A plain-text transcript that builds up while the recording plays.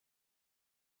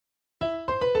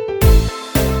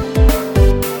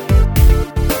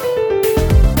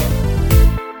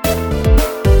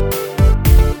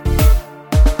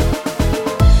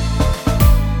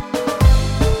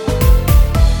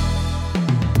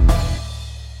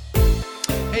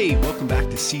Hey, welcome back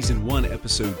to Season 1,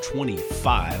 Episode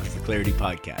 25 of the Clarity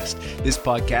Podcast. This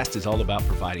podcast is all about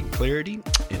providing clarity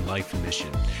in life and mission.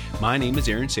 My name is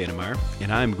Aaron Sandemeyer,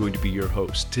 and I'm going to be your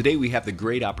host. Today, we have the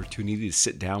great opportunity to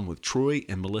sit down with Troy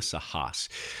and Melissa Haas.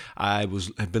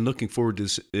 I've been looking forward to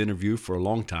this interview for a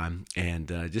long time, and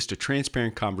just a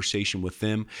transparent conversation with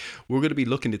them. We're going to be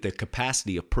looking at the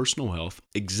capacity of personal health,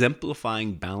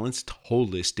 exemplifying balanced,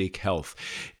 holistic health.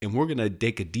 And we're going to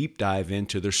take a deep dive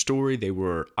into their story. They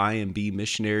were IMB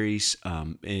missionaries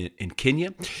in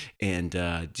Kenya, and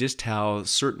just how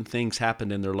certain things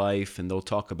happened in their life, and they'll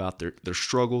talk about their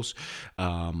struggles,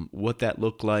 what that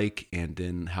looked like, and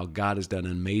then how God has done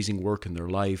an amazing work in their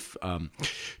life.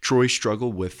 Troy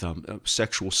struggled with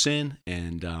sexual sin,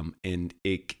 and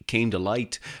it came to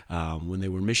light when they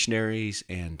were missionaries,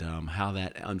 and how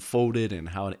that unfolded and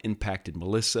how it impacted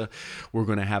Melissa. We're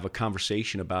going to have a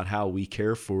conversation about how we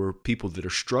care for people that are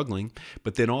struggling,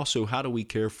 but then also how do we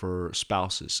care for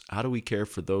spouses? How do we care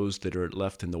for those that are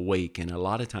left in the wake? And a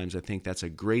lot of times I think that's a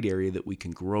great area that we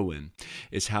can grow in,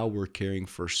 is how we're caring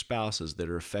for spouses that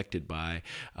are affected by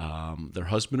their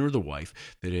husband or their wife,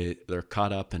 that they're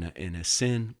caught up in a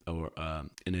sin or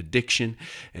an addiction.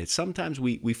 And sometimes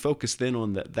we focus then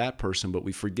on that person, but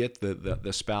we forget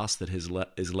the spouse that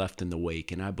is left in the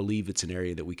wake. And I believe it's an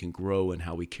area that we can grow in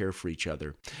how we care for each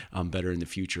other better in the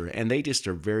future. And they just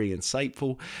are very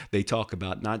insightful. They talk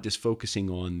about not just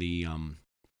focusing on the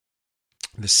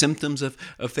symptoms of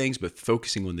things, but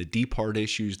focusing on the deep heart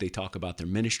issues. They talk about their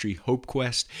ministry, Hope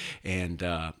Quest, and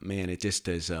man, it just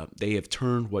is. They have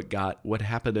turned what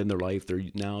happened in their life. They're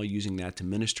now using that to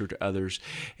minister to others,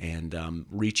 and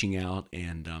reaching out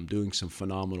and doing some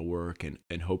phenomenal work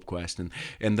and Hope Quest,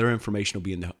 and their information will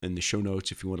be in the show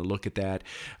notes if you want to look at that.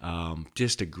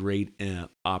 Just a great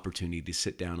opportunity to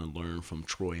sit down and learn from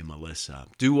Troy and Melissa.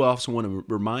 Do also want to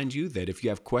remind you that if you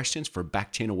have questions for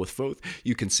Back Channel with Both,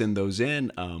 you can send those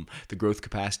in. The growth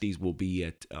capacities will be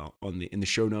in the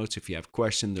show notes. If you have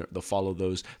questions, they'll follow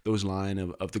those line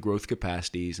of the growth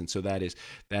capacities. And so that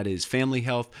is family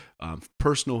health,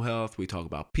 personal health. We talk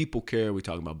about people care. We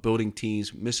talk about building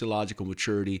teams, missiological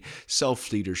maturity,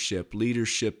 self-leadership,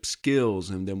 leadership skills,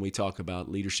 and then we talk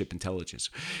about leadership intelligence.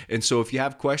 And so if you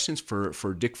have questions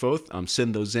for Dick Foth,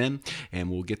 send those in, and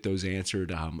we'll get those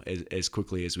answered as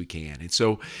quickly as we can. And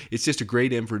so it's just a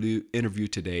great interview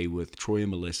today with Troy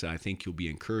and Melissa. I think you'll be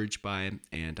encouraged by it,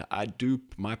 and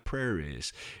my prayer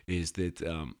is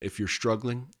that if you're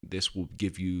struggling, this will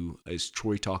give you, as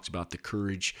Troy talks about, the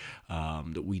courage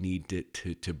that we need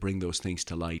to bring those things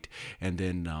to light. And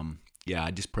then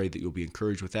I just pray that you'll be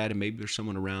encouraged with that, and maybe there's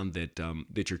someone around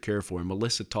that you're caring for. And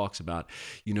Melissa talks about,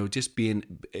 just being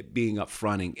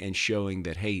upfront and showing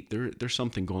that, hey, there's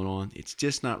something going on. It's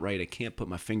just not right. I can't put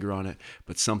my finger on it,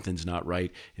 but something's not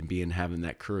right, and having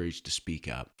that courage to speak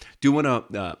up. Do want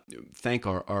to thank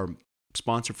our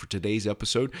sponsor for today's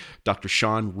episode, Dr.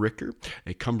 Sean Ricker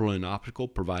at Cumberland Optical,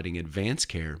 providing advanced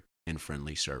care and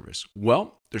friendly service.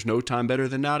 Well, there's no time better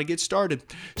than now to get started.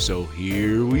 So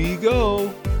here we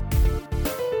go.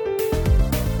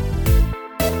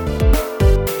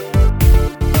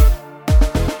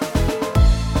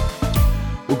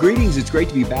 Well, greetings. It's great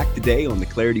to be back today on the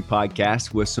Clarity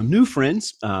Podcast with some new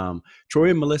friends, Troy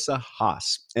and Melissa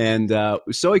Haas. And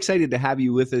we're so excited to have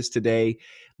you with us today.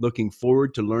 Looking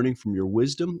forward to learning from your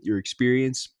wisdom, your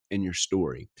experience, and your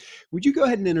story. Would you go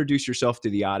ahead and introduce yourself to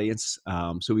the audience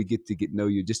so we get to know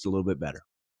you just a little bit better?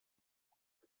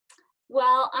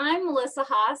 Well, I'm Melissa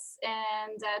Haas,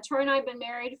 and Troy and I have been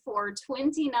married for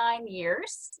 29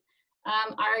 years.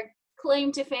 Our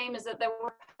claim to fame is that there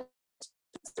were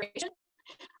restoration.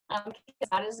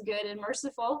 God is good and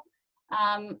merciful.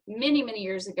 Many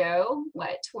years ago,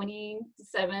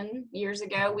 27 years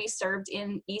ago, we served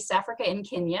in East Africa in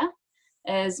Kenya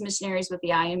as missionaries with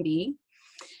the IMB.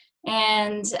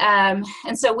 And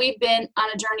so we've been on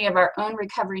a journey of our own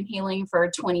recovery and healing for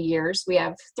 20 years. We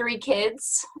have 3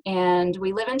 kids, and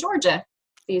we live in Georgia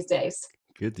these days.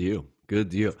 Good deal. Good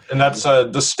deal. And that's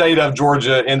the state of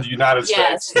Georgia in the United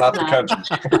States, not the country.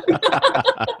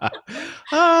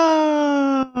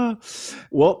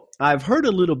 Well, I've heard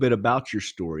a little bit about your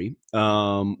story.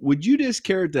 Would you just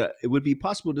it would be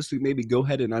possible just to maybe go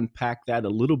ahead and unpack that a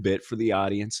little bit for the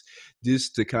audience,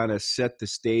 just to kind of set the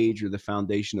stage or the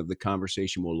foundation of the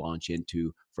conversation we'll launch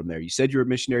into from there? You said you were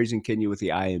missionaries in Kenya with the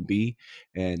IMB,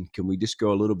 and can we just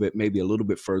go maybe a little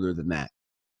bit further than that?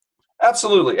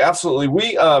 Absolutely.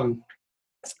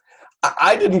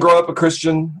 I didn't grow up a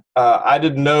Christian. I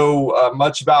didn't know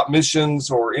much about missions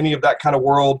or any of that kind of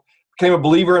world. Became a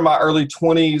believer in my early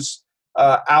 20s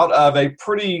out of a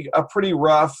pretty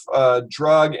rough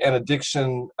drug and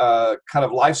addiction kind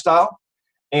of lifestyle.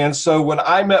 And so when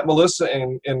I met Melissa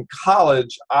in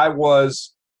college, I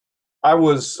was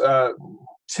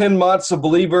 10 months a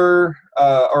believer,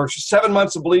 or 7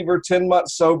 months a believer, 10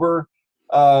 months sober,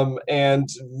 and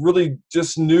really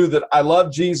just knew that I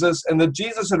loved Jesus and that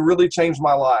Jesus had really changed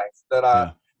my life, that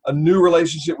Yeah. a new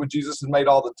relationship with Jesus had made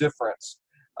all the difference.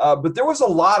 But there was a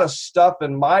lot of stuff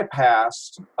in my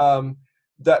past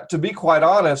that, to be quite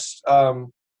honest,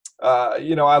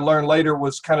 I learned later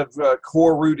was kind of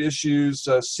core root issues,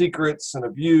 secrets and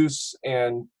abuse,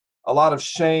 and a lot of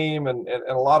shame and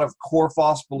a lot of core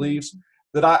false beliefs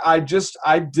that I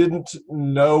didn't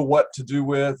know what to do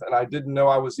with, and I didn't know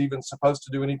I was even supposed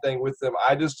to do anything with them.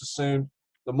 I just assumed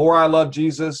the more I loved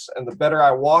Jesus and the better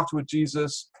I walked with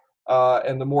Jesus,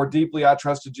 and the more deeply I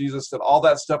trusted Jesus, that all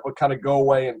that stuff would kind of go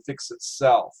away and fix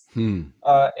itself. And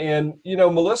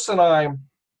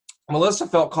Melissa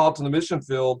felt called to the mission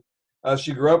field.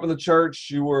 She grew up in the church.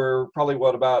 You were probably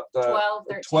about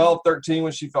 12, 13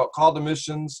 when she felt called to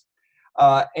missions.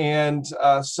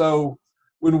 So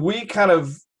when we kind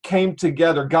of came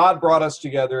together, God brought us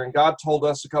together, and God told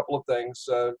us a couple of things: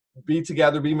 be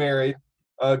together, be married,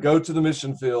 go to the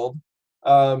mission field.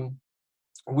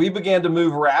 We began to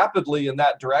move rapidly in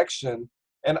that direction.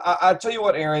 And I tell you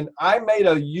what, Aaron, I made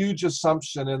a huge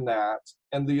assumption in that.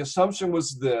 And the assumption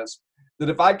was this: that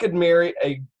if I could marry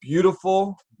a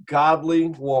beautiful, godly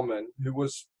woman who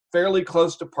was fairly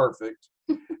close to perfect,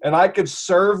 and I could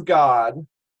serve God,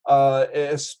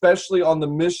 especially on the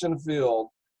mission field,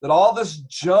 that all this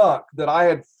junk that I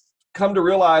had come to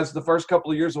realize the first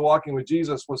couple of years of walking with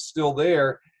Jesus was still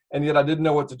there, and yet I didn't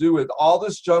know what to do with. All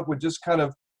this junk would just kind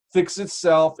of fix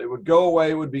itself. It would go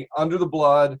away. It would be under the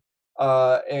blood,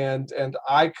 and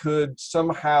I could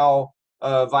somehow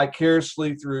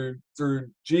vicariously through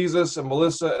Jesus and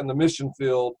Melissa and the mission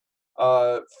field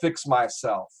fix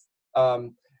myself.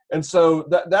 And so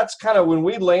that's kind of when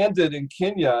we landed in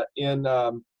Kenya in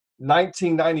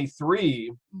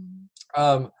 1993.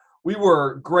 We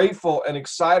were grateful and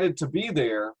excited to be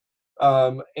there,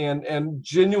 and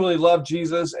genuinely loved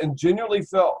Jesus, and genuinely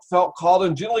felt called,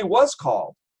 and genuinely was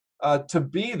called to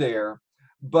be there.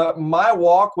 But my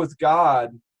walk with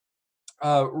God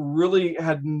really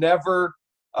had never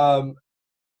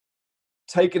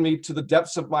taken me to the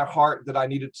depths of my heart that I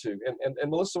needed to. And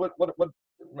Melissa, what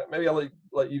maybe I'll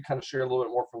let you kind of share a little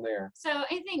bit more from there. So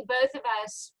I think both of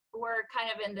us were kind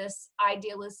of in this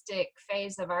idealistic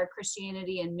phase of our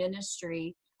Christianity and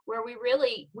ministry where we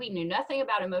knew nothing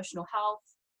about emotional health.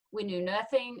 We knew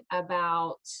nothing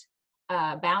about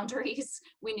boundaries.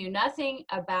 We knew nothing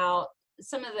about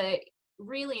some of the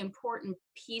really important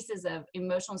pieces of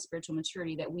emotional and spiritual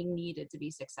maturity that we needed to be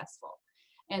successful.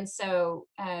 And so,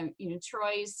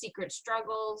 Troy's secret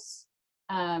struggles,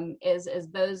 as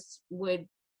those would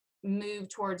move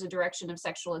towards a direction of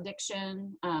sexual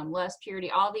addiction, lust,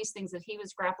 purity, all these things that he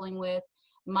was grappling with,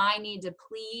 my need to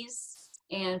please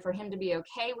and for him to be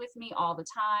okay with me all the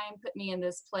time, put me in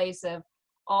this place of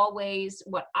always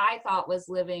what I thought was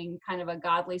living kind of a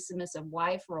godly, submissive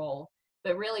wife role,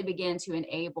 but really began to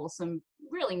enable some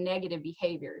really negative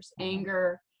behaviors,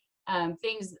 anger,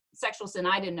 things, sexual sin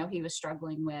I didn't know he was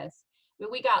struggling with. But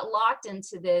we got locked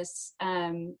into this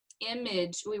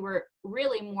image. We were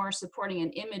really more supporting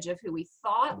an image of who we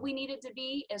thought we needed to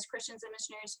be as Christians and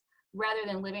missionaries rather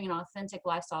than living an authentic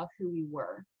lifestyle of who we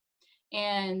were.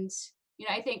 And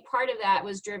I think part of that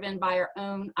was driven by our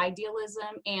own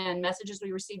idealism and messages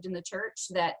we received in the church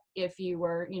that if you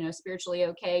were, spiritually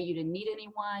okay, you didn't need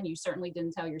anyone. You certainly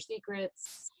didn't tell your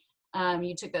secrets.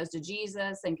 You took those to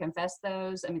Jesus and confessed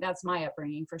those. I mean, that's my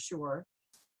upbringing for sure.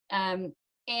 And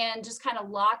just kind of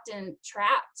locked and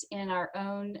trapped in our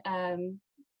own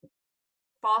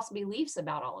false beliefs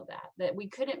about all of that we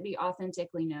couldn't be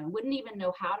authentically known, wouldn't even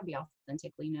know how to be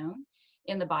authentically known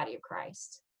in the body of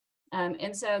Christ.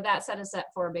 And so that set us up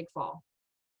for a big fall.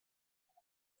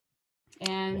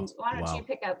 And why don't you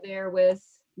pick up there with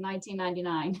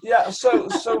 1999? Yeah. So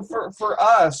for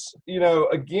us,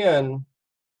 again,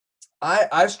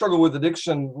 I struggled with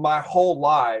addiction my whole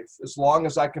life, as long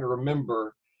as I can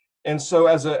remember. And so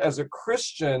as a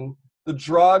Christian, the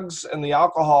drugs and the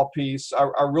alcohol piece,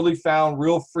 I really found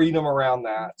real freedom around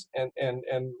that. And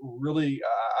really,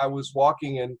 I was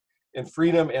walking in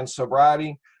freedom and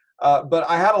sobriety. But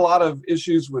I had a lot of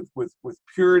issues with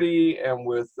purity and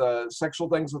with sexual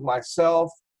things with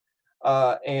myself.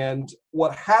 And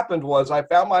what happened was I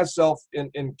found myself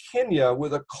in Kenya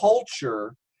with a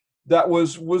culture that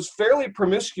was fairly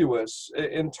promiscuous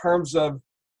in terms of,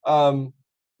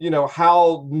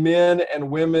 how men and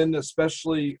women,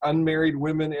 especially unmarried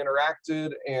women,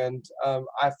 interacted. And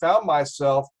I found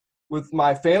myself with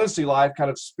my fantasy life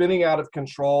kind of spinning out of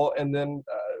control. And then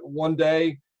one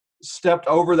day stepped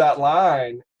over that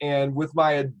line. And with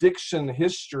my addiction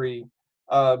history,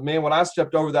 man, when I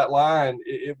stepped over that line,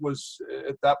 it was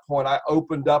at that point I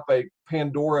opened up a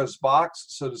Pandora's box,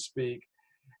 so to speak.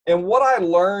 And what I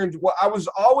learned, I was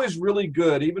always really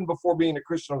good, even before being a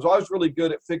Christian, I was always really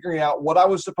good at figuring out what I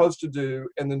was supposed to do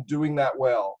and then doing that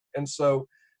well. And so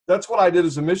that's what I did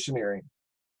as a missionary.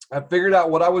 I figured out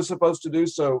what I was supposed to do.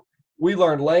 So we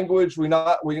learned language. We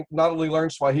not only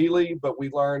learned Swahili, but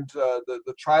we learned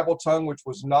the tribal tongue, which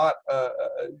was not a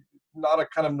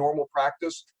kind of normal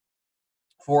practice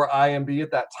for IMB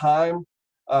at that time.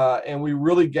 And we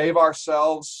really gave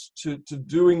ourselves to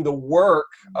doing the work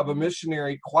of a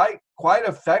missionary quite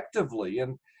effectively.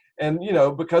 And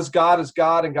because God is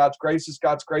God and God's grace is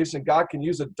God's grace, and God can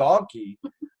use a donkey,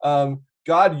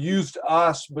 God used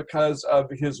us because of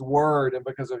his word and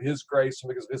because of his grace and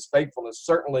because of his faithfulness.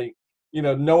 Certainly,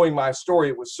 knowing my story,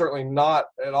 it was certainly not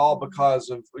at all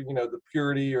because of, the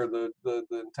purity or the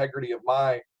integrity of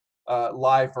my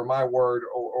life or my word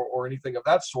or anything of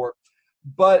that sort.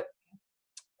 But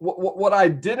what I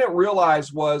didn't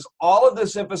realize was all of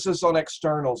this emphasis on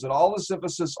externals and all this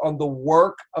emphasis on the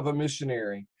work of a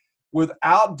missionary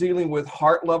without dealing with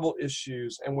heart level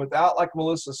issues and without, like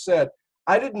Melissa said,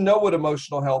 I didn't know what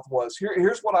emotional health was.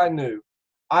 Here's what I knew.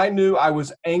 I knew I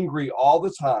was angry all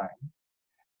the time.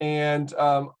 And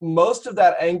most of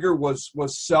that anger was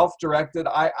self-directed.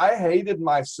 I hated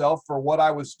myself for what I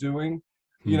was doing.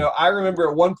 I remember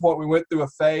at one point we went through a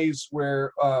phase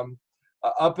where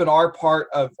up in our part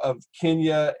of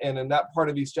Kenya and in that part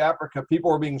of East Africa,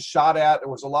 people were being shot at. There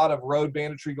was a lot of road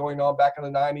banditry going on back in the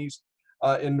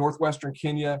 90s in northwestern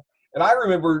Kenya. And I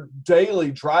remember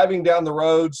daily driving down the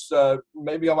roads,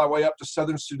 maybe on my way up to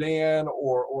southern Sudan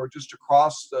or just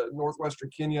across northwestern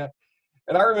Kenya.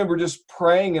 And I remember just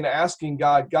praying and asking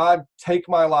God, take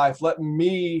my life. Let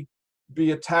me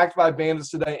be attacked by bandits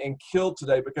today and killed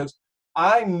today, because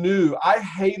I knew I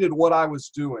hated what I was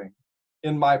doing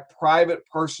in my private,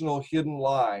 personal, hidden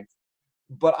life.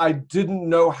 But I didn't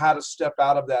know how to step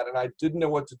out of that, and I didn't know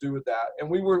what to do with that. And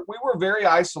we were very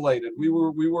isolated. We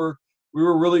were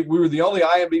the only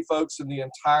IMB folks in the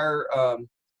entire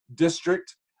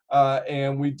district,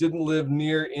 and we didn't live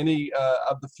near any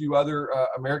of the few other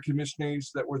American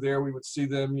missionaries that were there. We would see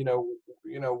them,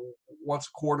 once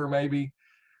a quarter maybe.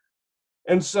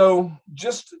 And so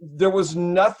just there was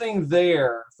nothing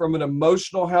there from an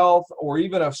emotional health or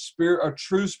even a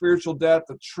true spiritual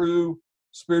depth, a true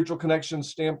spiritual connection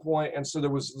standpoint. And so there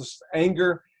was this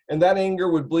anger, and that anger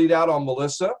would bleed out on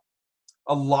Melissa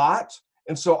a lot.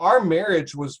 And so our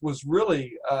marriage was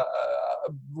really,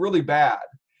 really bad.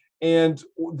 And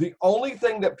the only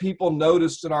thing that people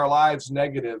noticed in our lives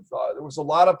negative, there was a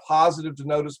lot of positive to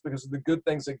notice because of the good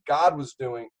things that God was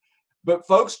doing. But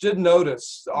folks did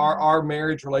notice our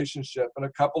marriage relationship, and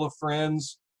a couple of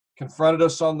friends confronted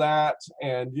us on that.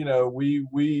 And,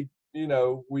 we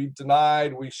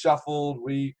denied, we shuffled,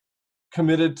 we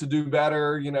committed to do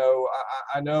better.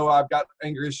 I know I've got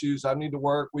anger issues. I need to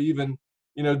work. We even,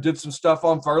 did some stuff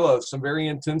on furlough, some very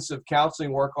intensive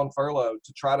counseling work on furlough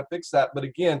to try to fix that. But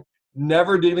again,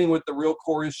 never dealing with the real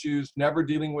core issues, never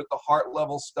dealing with the heart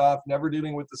level stuff, never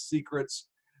dealing with the secrets.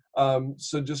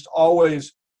 So just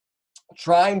always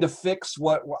trying to fix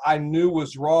what I knew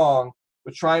was wrong,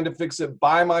 but trying to fix it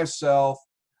by myself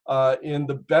in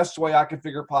the best way I could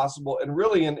figure possible, and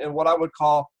really in what I would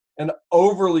call an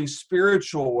overly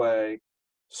spiritual way.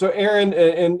 So Aaron,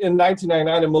 in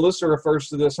 1999, and Melissa refers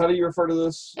to this, how do you refer to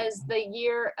this? As the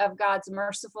year of God's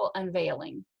merciful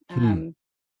unveiling.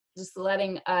 Just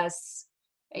letting us,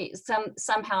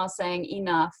 somehow saying,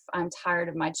 enough, I'm tired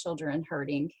of my children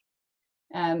hurting.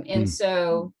 And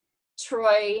so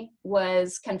Troy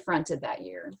was confronted that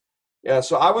year. Yeah,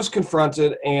 so I was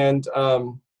confronted, and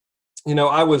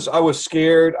I was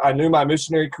scared. I knew my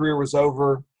missionary career was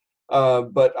over,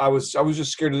 but I was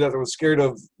just scared to death. I was scared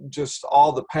of just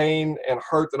all the pain and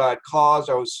hurt that I had caused.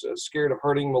 I was scared of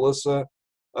hurting Melissa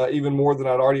even more than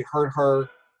I'd already hurt her.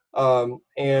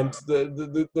 And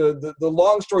the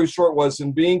long story short was,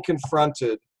 in being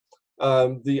confronted,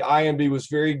 the IMB was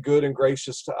very good and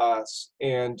gracious to us.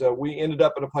 And we ended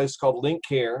up at a place called Link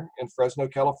Care in Fresno,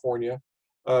 California,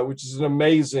 which is an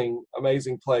amazing,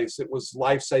 amazing place. It was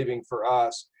life-saving for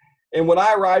us. And when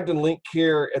I arrived in Link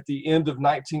Care at the end of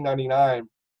 1999,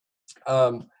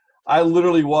 I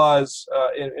literally was,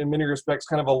 in many respects,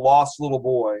 kind of a lost little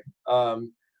boy.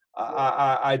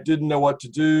 I didn't know what to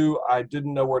do. I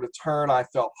didn't know where to turn. I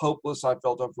felt hopeless. I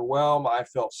felt overwhelmed. I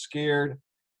felt scared.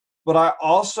 But I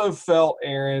also felt,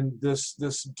 Aaron,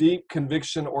 this deep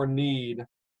conviction or need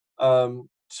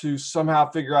to somehow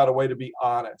figure out a way to be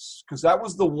honest, because that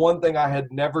was the one thing I had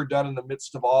never done in the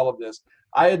midst of all of this.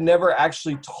 I had never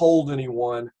actually told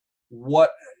anyone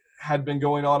what had been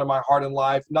going on in my heart and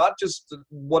life, not just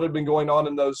what had been going on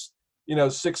in those,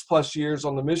 6+ years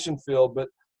on the mission field, but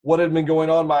what had been going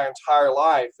on my entire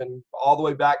life, and all the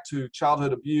way back to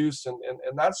childhood abuse and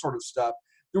that sort of stuff.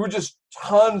 There were just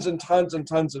tons and tons and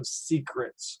tons of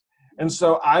secrets. And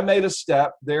so I made a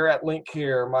step there at Link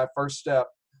Care. My first step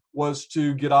was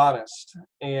to get honest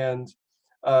and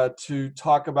to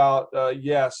talk about,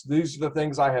 yes, these are the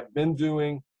things I have been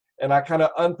doing. And I kind of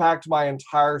unpacked my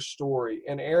entire story.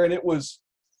 And Aaron, it was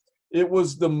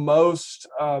the most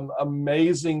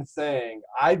amazing thing.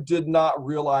 I did not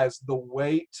realize the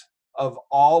weight of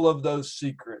all of those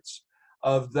secrets,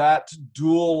 of that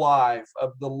dual life,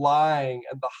 of the lying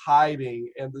and the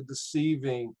hiding and the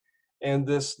deceiving, and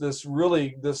this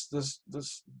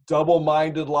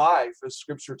double-minded life, as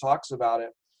Scripture talks about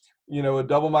it. A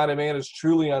double-minded man is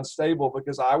truly unstable,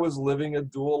 because I was living a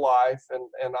dual life,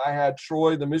 and I had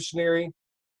Troy, the missionary,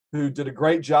 who did a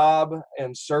great job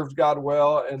and served God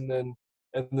well, and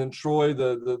then Troy,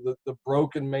 the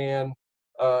broken man,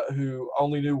 who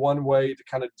only knew one way to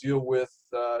kind of deal with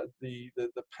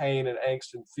the pain and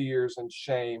angst and fears and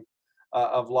shame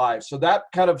of life. So that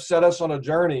kind of set us on a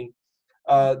journey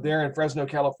there in Fresno,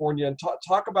 California. And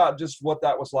talk about just what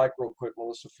that was like real quick,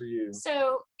 Melissa, for you.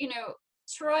 So,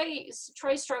 Troy's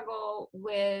struggle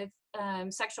with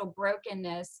sexual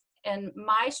brokenness, and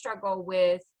my struggle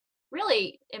with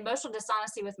really emotional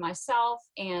dishonesty with myself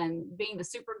and being the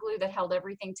super glue that held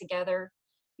everything together,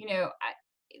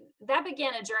 that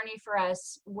began a journey for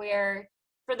us where,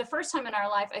 for the first time in our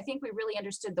life, I think we really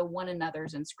understood the one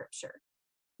another's in Scripture.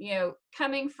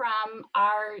 Coming from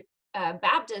our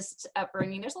Baptist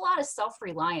upbringing, there's a lot of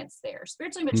self-reliance there.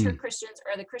 Spiritually mature Christians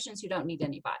are the Christians who don't need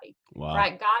anybody. Wow.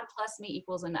 Right? God plus me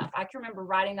equals enough. I can remember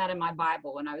writing that in my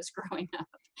Bible when I was growing up.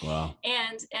 Wow.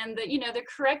 And the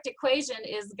correct equation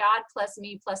is God plus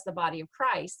me plus the body of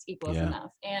Christ equals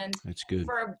enough. And that's good.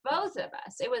 For both of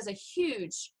us, it was a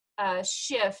huge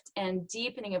shift and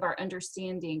deepening of our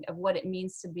understanding of what it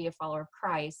means to be a follower of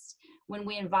Christ when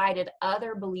we invited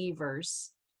other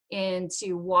believers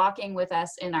into walking with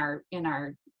us in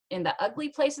the ugly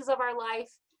places of our life,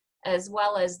 as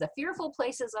well as the fearful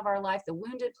places of our life, the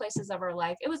wounded places of our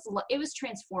life. It was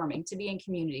transforming to be in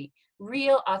community,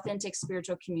 real, authentic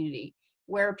spiritual community,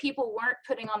 where people weren't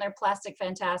putting on their plastic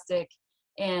fantastic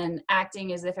and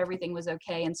acting as if everything was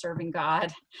okay and serving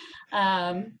God.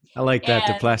 I like that.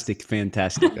 The plastic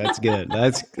fantastic. That's good.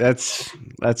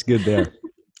 That's good there.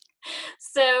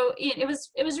 So it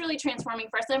was really transforming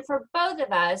for us. And for both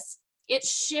of us, it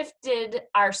shifted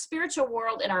our spiritual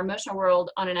world and our emotional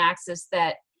world on an axis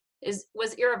that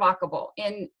was irrevocable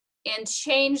and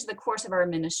changed the course of our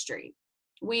ministry.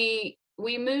 We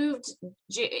moved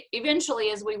eventually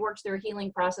as we worked through a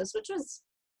healing process, which was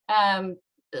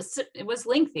it was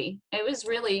lengthy. It was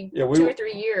really 2 or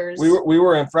 3 years. We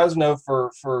were in Fresno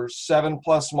for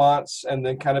 7+ months, and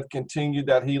then kind of continued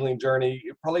that healing journey,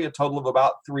 probably a total of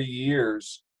about 3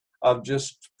 years of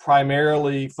just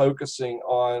primarily focusing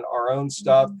on our own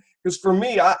stuff. Because for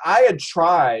me, I had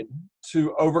tried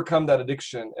to overcome that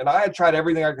addiction, and I had tried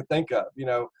everything I could think of.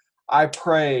 I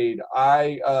prayed,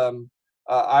 I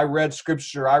read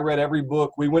Scripture, I read every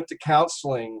book. We went to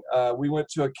counseling. We went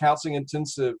to a counseling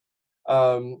intensive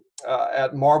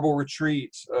at Marble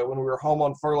Retreat when we were home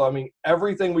on furlough. I mean,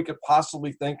 everything we could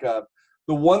possibly think of.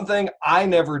 The one thing I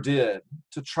never did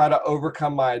to try to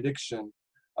overcome my addiction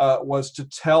was to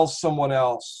tell someone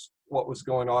else what was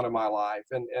going on in my life.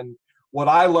 And what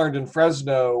I learned in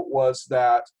Fresno was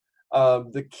that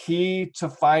the key to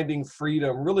finding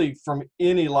freedom really from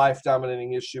any life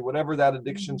dominating issue, whatever that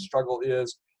addiction struggle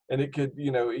is, and it could,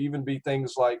 even be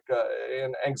things like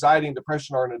anxiety and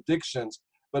depression are addictions,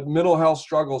 but mental health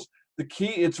struggles, the key,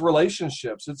 it's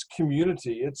relationships, it's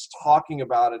community, it's talking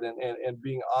about it and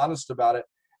being honest about it.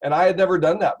 And I had never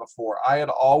done that before. I had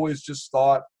always just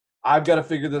thought, I've got to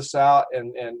figure this out,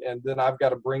 and then I've got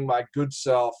to bring my good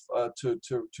self to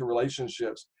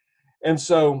relationships. And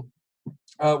so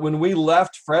when we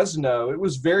left Fresno, it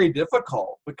was very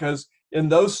difficult, because in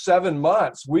those 7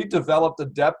 months, we developed a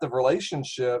depth of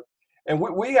relationship. And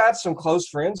we had some close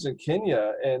friends in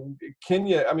Kenya. And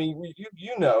Kenya, I mean,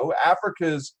 Africa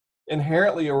is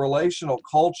inherently a relational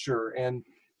culture. And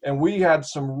we had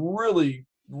some really,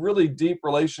 really deep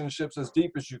relationships, as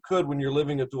deep as you could when you're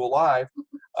living a dual life.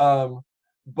 Some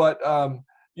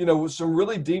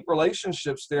really deep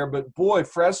relationships there. But boy,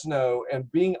 Fresno,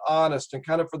 and being honest and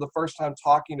kind of for the first time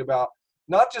talking about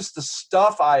not just the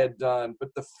stuff I had done, but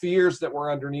the fears that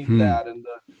were underneath that, and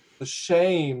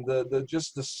shame, the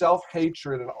just the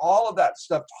self-hatred and all of that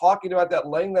stuff, talking about that,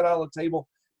 laying that out on the table,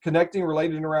 connecting,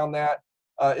 relating around that.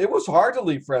 It was hard to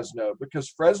leave Fresno because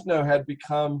Fresno had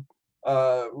become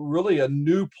really a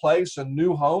new place, a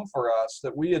new home for us,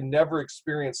 that we had never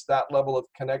experienced that level of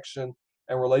connection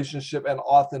and relationship and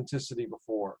authenticity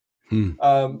before.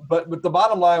 But the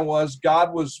bottom line was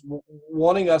God was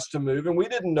wanting us to move, and we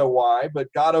didn't know why, but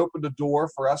God opened a door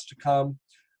for us to come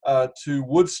to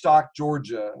Woodstock,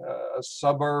 Georgia, a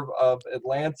suburb of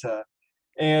Atlanta.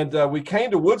 And we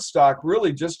came to Woodstock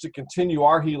really just to continue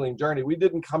our healing journey. We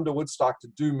didn't come to Woodstock to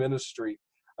do ministry.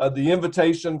 The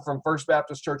invitation from First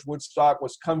Baptist Church Woodstock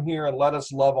was, come here and let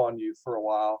us love on you for a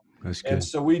while. That's good. And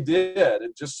so we did.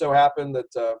 It just so happened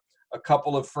that a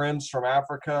couple of friends from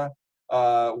Africa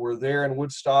were there in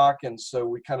Woodstock. And so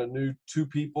we kind of knew two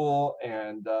people,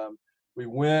 and we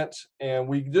went and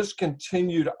we just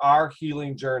continued our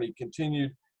healing journey,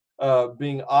 continued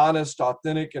being honest,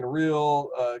 authentic, and real,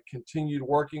 continued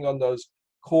working on those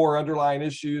core underlying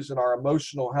issues and our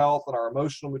emotional health and our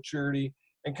emotional maturity,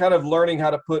 and kind of learning how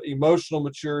to put emotional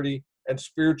maturity and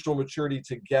spiritual maturity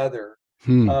together.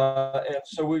 And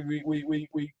so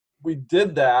we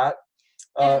did that.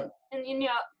 And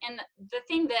the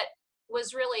thing that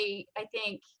was really, I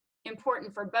think,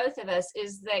 important for both of us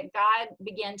is that God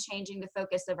began changing the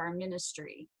focus of our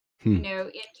ministry. In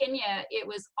Kenya, it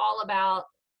was all about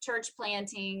church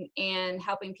planting and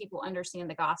helping people understand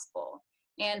the gospel.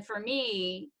 And for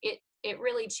me, it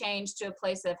really changed to a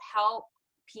place of help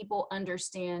people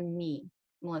understand me,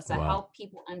 Melissa. Wow. Help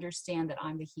people understand that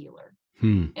I'm the healer.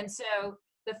 And so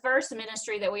the first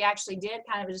ministry that we actually did,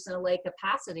 kind of just in a lay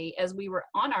capacity as we were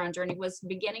on our own journey, was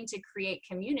beginning to create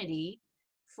community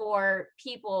for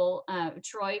people,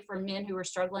 Troy, for men who were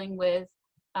struggling with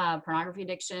pornography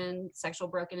addiction, sexual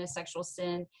brokenness, sexual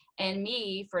sin, and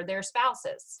me for their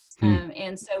spouses.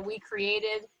 And so we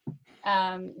created,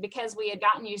 because we had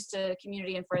gotten used to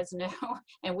community in Fresno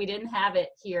and we didn't have it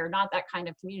here, not that kind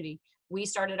of community, we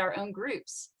started our own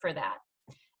groups for that.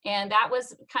 And that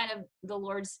was kind of the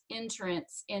Lord's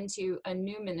entrance into a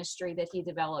new ministry that he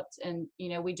developed. And,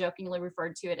 we jokingly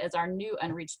referred to it as our new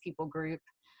unreached people group.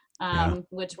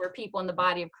 Which were people in the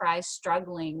body of Christ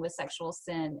struggling with sexual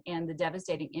sin and the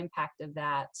devastating impact of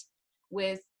that,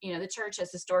 with, the church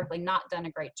has historically not done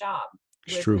a great job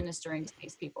with ministering to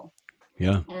these people.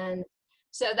 Yeah. And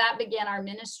so that began our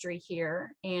ministry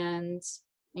here. And,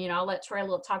 I'll let Troy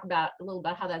talk about a little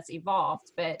about how that's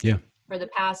evolved. But for the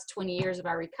past 20 years of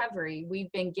our recovery, we've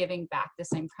been giving back the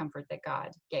same comfort that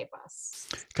God gave us.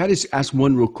 Can I just ask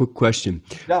one real quick question?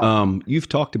 Yeah. You've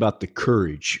talked about the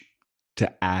courage to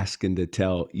ask and to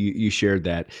tell. You shared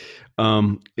that.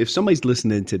 If somebody's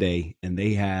listening today and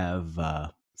they have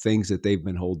things that they've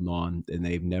been holding on and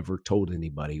they've never told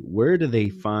anybody, where do they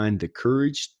find the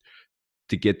courage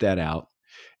to get that out?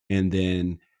 And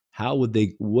then how would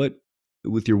they,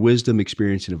 with your wisdom,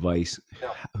 experience, and advice,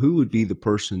 who would be the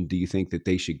person do you think that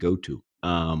they should go to?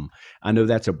 I know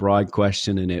that's a broad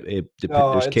question, and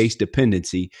there's case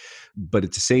dependency, but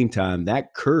at the same time,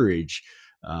 that courage,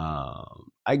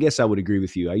 I guess I would agree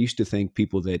with you. I used to think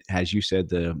people that, as you said,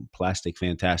 the plastic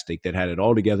fantastic, that had it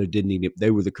all together, didn't need it,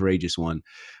 they were the courageous one.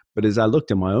 But as I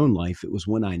looked at my own life, it was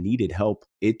when I needed help,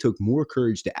 it took more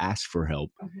courage to ask for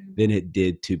help than it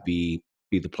did to be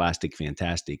the plastic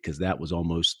fantastic, because that was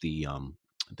almost the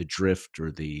drift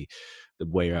or the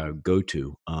way I would go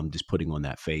to, just putting on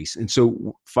that face. And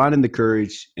so finding the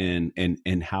courage and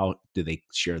how do they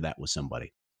share that with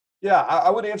somebody? Yeah, I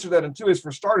would answer that in two ways.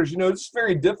 For starters, it's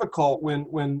very difficult when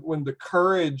the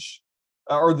courage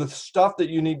or the stuff that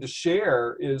you need to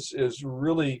share is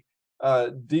really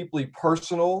deeply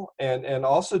personal and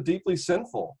also deeply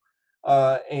sinful.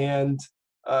 And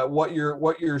what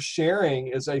you're sharing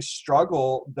is a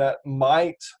struggle that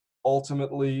might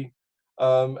ultimately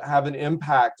have an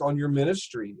impact on your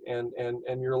ministry and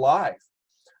your life.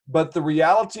 But the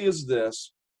reality is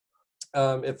this.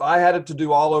 If I had it to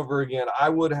do all over again, I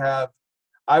would have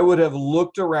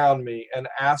looked around me and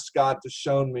asked God to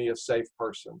show me a safe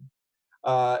person.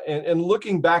 And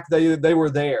looking back, they were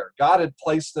there. God had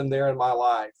placed them there in my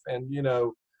life. And,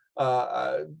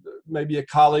 maybe a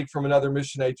colleague from another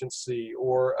mission agency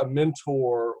or a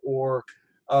mentor or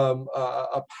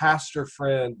a pastor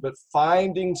friend, but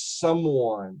finding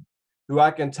someone who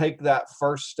I can take that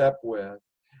first step with.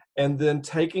 And then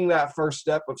taking that first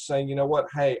step of saying, you know what,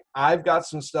 hey, I've got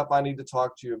some stuff I need to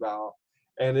talk to you about.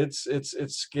 And it's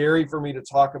scary for me to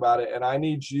talk about it. And I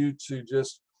need you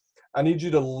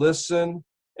to listen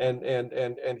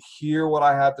and hear what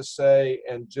I have to say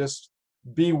and just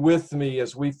be with me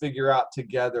as we figure out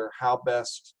together how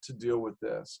best to deal with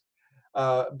this.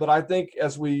 But I think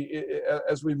as we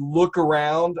look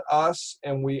around us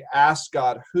and we ask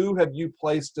God, who have you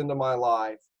placed into my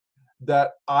life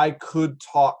that I could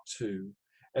talk to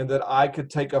and that I could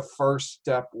take a first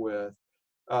step with,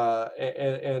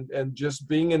 and just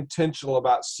being intentional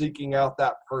about seeking out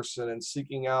that person and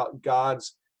seeking out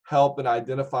God's help in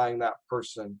identifying that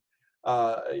person.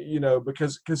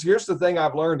 Because here's the thing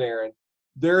I've learned, Aaron,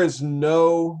 there is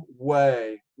no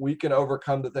way we can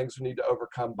overcome the things we need to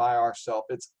overcome by ourselves.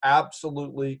 It's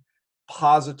absolutely,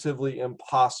 positively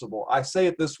impossible. I say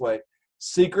it this way: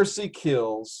 secrecy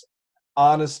kills,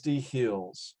 honesty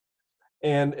heals.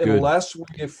 And Good. unless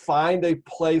we find a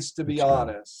place to be That's good.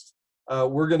 honest,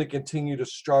 we're going to continue to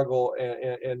struggle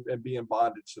and be in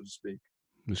bondage, so to speak.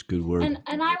 That's a good word.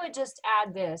 And I would just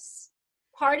add this.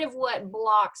 Part of what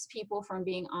blocks people from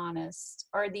being honest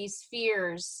are these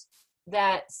fears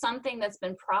that something that's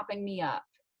been propping me up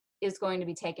is going to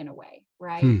be taken away,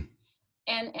 right? And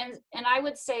I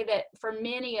would say that for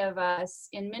many of us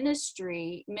in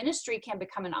ministry can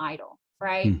become an idol,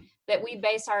 right? That we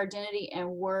base our identity and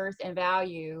worth and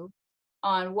value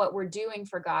on what we're doing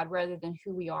for God rather than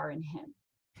who we are in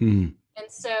Him. And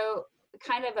so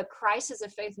kind of a crisis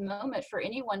of faith moment for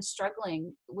anyone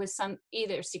struggling with some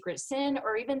either secret sin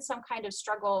or even some kind of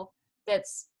struggle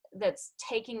that's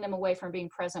taking them away from being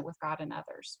present with God and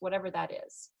others, whatever that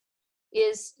is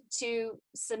to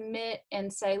submit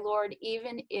and say, Lord,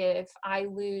 even if I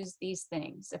lose these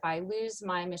things, if I lose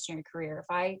my missionary career,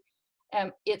 if I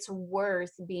it's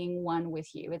worth being one with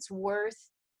you. It's worth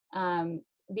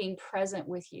being present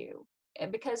with you,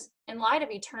 because in light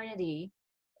of eternity,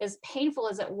 as painful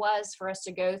as it was for us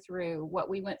to go through what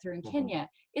we went through in Kenya,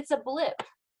 it's a blip,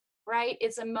 right?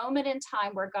 It's a moment in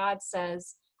time where God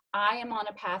says, I am on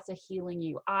a path to healing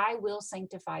you. I will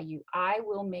sanctify you. I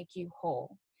will make you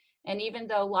whole. And even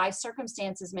though life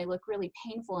circumstances may look really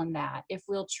painful in that, if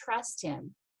we'll trust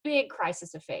Him, big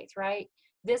crisis of faith, right?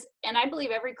 And I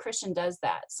believe every Christian does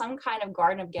that, some kind of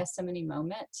Garden of Gethsemane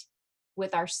moment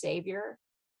with our Savior,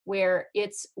 where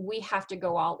we have to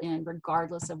go all in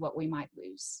regardless of what we might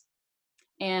lose.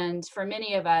 And for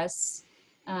many of us,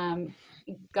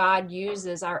 God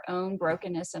uses our own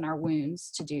brokenness and our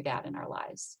wounds to do that in our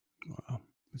lives. Wow,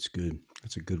 that's good.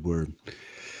 That's a good word.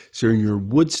 So you're in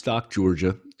Woodstock,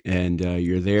 Georgia, and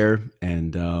you're there,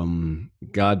 and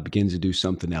God begins to do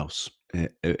something else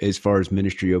as far as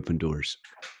ministry open doors.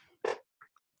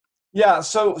 Yeah.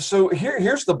 So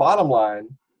here's the bottom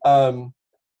line.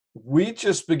 We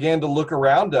just began to look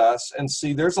around us and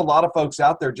see there's a lot of folks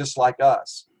out there just like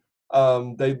us.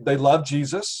 They love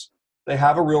Jesus. They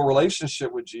have a real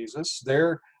relationship with Jesus.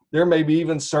 They're maybe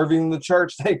even serving the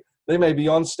church. They may be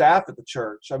on staff at the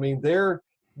church. I mean, their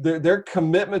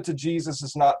commitment to Jesus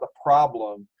is not the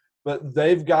problem, but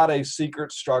they've got a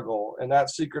secret struggle, and that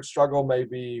secret struggle may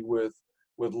be with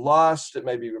lust. It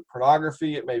may be with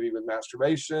pornography. It may be with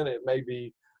masturbation. It may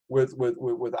be with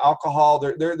alcohol.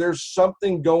 There's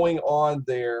something going on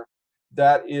there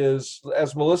that is,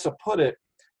 as Melissa put it,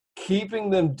 keeping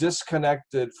them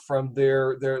disconnected from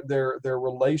their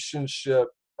relationship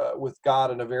with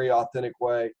God in a very authentic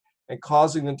way, and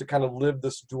causing them to kind of live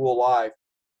this dual life.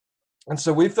 And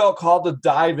so we felt called to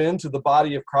dive into the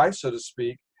body of Christ, so to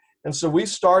speak. And so we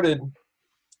started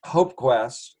Hope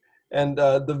Quest, and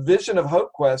the vision of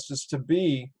Hope Quest is to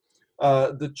be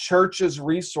the church's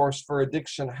resource for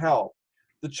addiction help.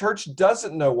 The church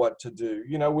doesn't know what to do.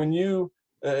 You know, when you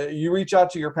reach out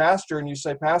to your pastor and you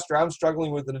say, Pastor, I'm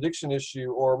struggling with an addiction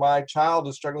issue, or my child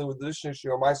is struggling with an addiction issue,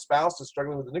 or my spouse is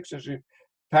struggling with an addiction issue,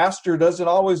 pastor doesn't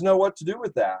always know what to do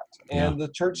with that. And the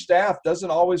church staff doesn't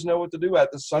always know what to do with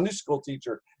that. The Sunday school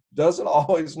teacher doesn't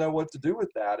always know what to do with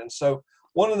that. And so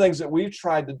one of the things that we've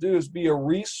tried to do is be a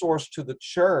resource to the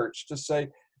church to say,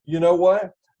 you know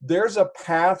what? There's a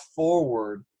path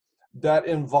forward that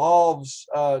involves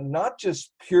not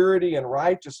just purity and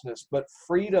righteousness, but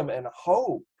freedom and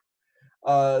hope,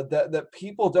 that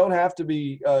people don't have to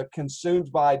be consumed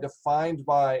by, defined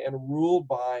by, and ruled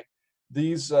by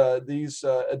these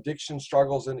addiction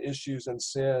struggles and issues and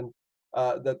sin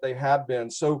that they have been.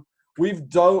 So we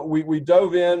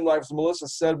dove in, like Melissa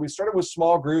said, we started with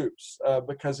small groups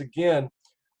because, again,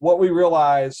 what we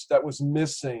realized that was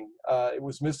missing, it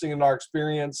was missing in our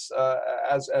experience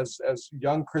as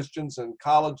young Christians in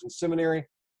college and seminary.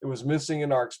 It was missing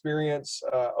in our experience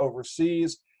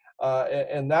overseas,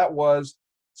 and that was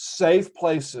safe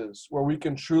places where we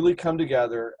can truly come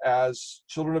together as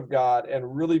children of God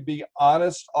and really be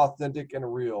honest, authentic,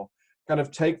 and real. Kind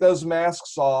of take those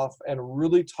masks off and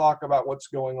really talk about what's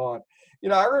going on. You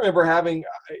know, I remember having,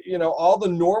 all the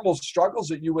normal struggles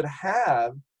that you would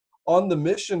have on the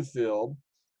mission field,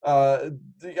 I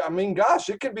mean, gosh,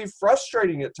 it can be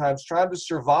frustrating at times trying to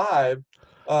survive.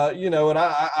 And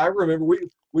I remember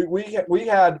we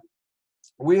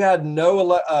had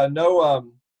no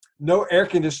air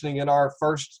conditioning in our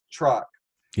first truck.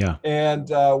 Yeah. And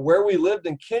where we lived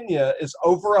in Kenya is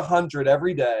over 100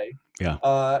 every day. Yeah.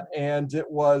 And it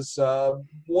was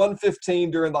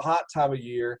 115 during the hot time of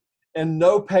year, and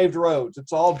no paved roads.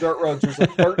 It's all dirt roads. It was a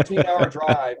 13-hour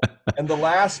drive, and the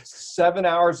last 7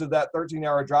 hours of that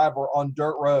 13-hour drive were on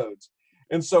dirt roads.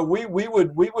 And so we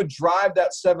would drive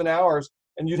that 7 hours,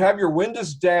 and you'd have your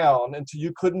windows down until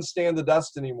you couldn't stand the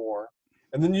dust anymore.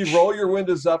 And then you'd roll your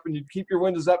windows up, and you'd keep your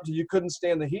windows up until you couldn't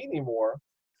stand the heat anymore.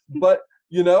 But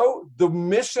the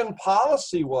mission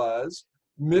policy was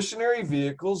missionary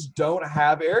vehicles don't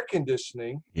have air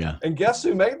conditioning. Yeah. And guess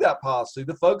who made that policy?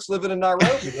 The folks living in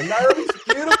Nairobi. And Nairobi's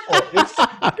beautiful.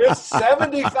 It's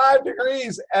 75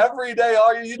 degrees every day.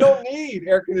 You don't need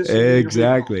air conditioning.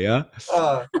 Exactly. Yeah.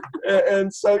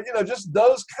 And so, just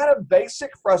those kind of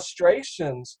basic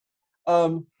frustrations,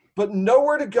 but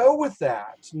nowhere to go with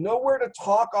that, nowhere to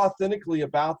talk authentically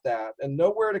about that, and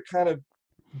nowhere to kind of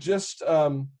just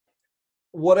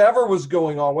whatever was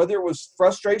going on, whether it was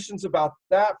frustrations about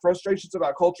that, frustrations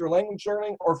about cultural language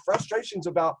learning, or frustrations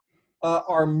about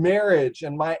our marriage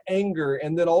and my anger,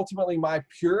 and then ultimately my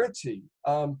purity.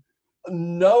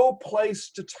 No place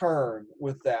to turn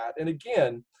with that. And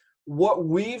again, what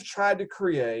we've tried to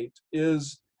create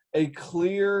is a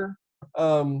clear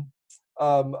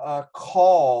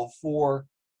call for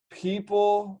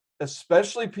people,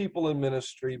 especially people in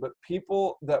ministry, but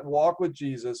people that walk with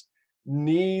Jesus,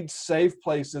 need safe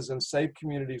places and safe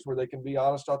communities where they can be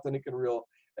honest, authentic, and real,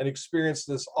 and experience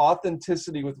this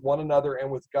authenticity with one another and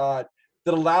with God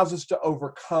that allows us to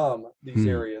overcome these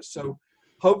areas. So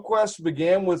Hope Quest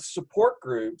began with support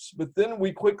groups, but then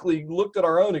we quickly looked at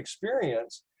our own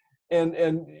experience. And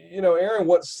Aaron,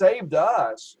 what saved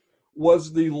us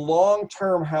was the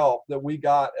long-term help that we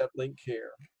got at Link Care.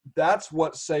 That's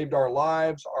what saved our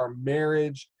lives, our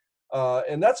marriage.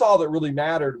 And that's all that really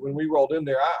mattered when we rolled in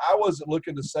there. I wasn't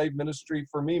looking to save ministry.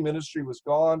 For me, ministry was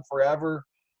gone forever.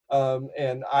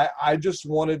 And I just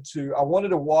wanted to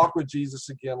walk with Jesus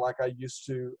again like I used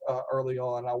to early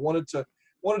on. I wanted to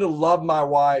love my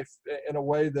wife in a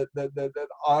way that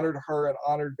honored her and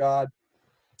honored God.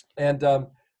 And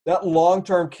that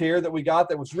long-term care that we got,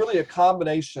 that was really a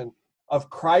combination of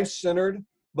Christ-centered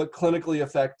but clinically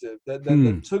effective,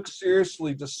 that took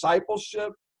seriously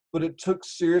discipleship, but it took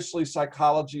seriously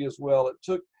psychology as well.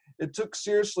 It took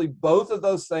seriously both of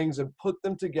those things and put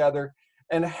them together,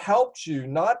 and helped you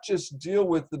not just deal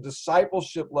with the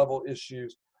discipleship level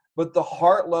issues, but the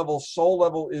heart level, soul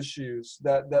level issues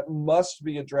that must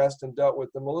be addressed and dealt with.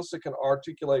 And Melissa can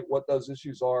articulate what those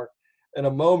issues are in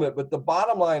a moment. But the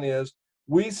bottom line is,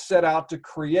 we set out to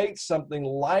create something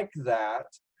like that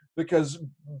because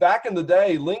back in the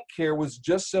day, Link Care was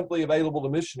just simply available to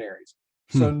missionaries.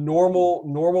 So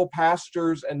normal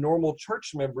pastors and normal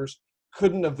church members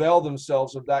couldn't avail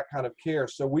themselves of that kind of care.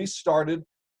 So we started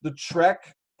the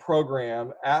Trek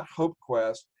program at Hope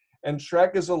Quest, and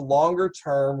Trek is a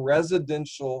longer-term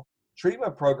residential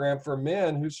treatment program for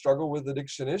men who struggle with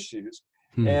addiction issues.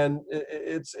 And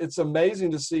it's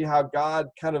amazing to see how God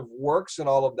kind of works in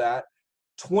all of that.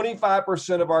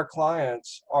 25% of our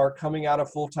clients are coming out of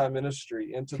full-time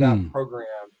ministry into that program.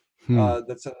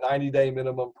 That's a 90-day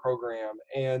minimum program,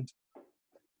 and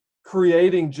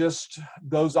creating just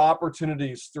those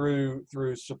opportunities through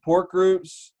support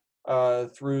groups,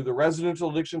 through the residential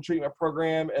addiction treatment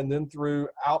program, and then through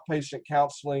outpatient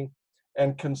counseling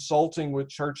and consulting with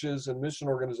churches and mission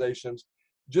organizations,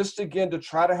 just again to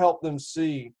try to help them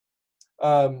see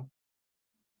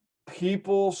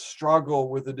people struggle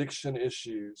with addiction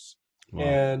issues. Wow.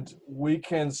 And we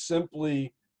can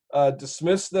simply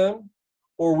dismiss them,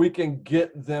 or we can get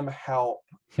them help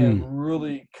and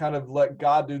really kind of let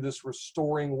God do this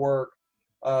restoring work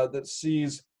that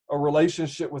sees a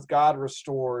relationship with God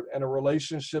restored and a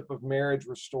relationship of marriage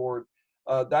restored.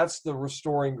 That's the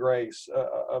restoring grace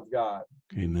of God.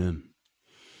 Amen.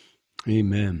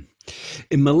 Amen.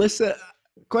 And Melissa,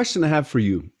 question I have for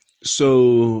you.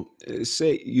 So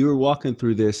say you're walking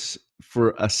through this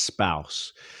for a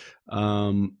spouse.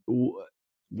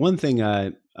 One thing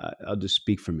I'll just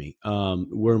speak for me.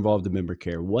 We're involved in member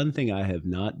care. One thing I have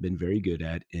not been very good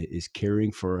at is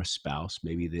caring for a spouse,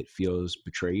 maybe that feels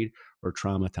betrayed or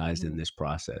traumatized in this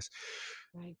process.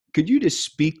 Right. Could you just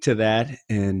speak to that,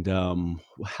 and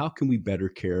how can we better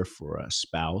care for a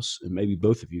spouse? And maybe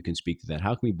both of you can speak to that.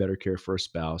 How can we better care for a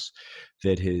spouse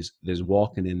that is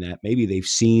walking in that? Maybe they've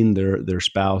seen their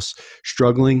spouse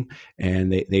struggling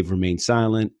and they've remained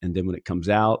silent, and then when it comes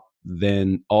out,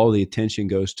 then all the attention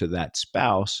goes to that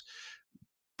spouse,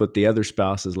 but the other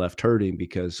spouse is left hurting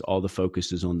because all the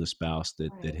focus is on the spouse that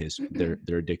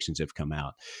their addictions have come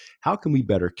out. How can we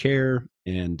better care?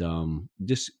 And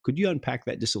just could you unpack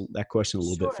that that question a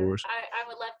little bit for us? I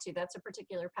would love to. That's a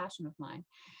particular passion of mine.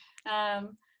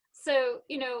 So,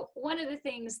 one of the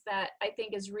things that I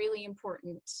think is really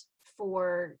important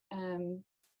for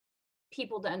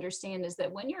people to understand is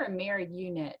that when you're a married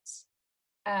unit,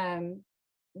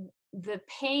 the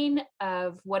pain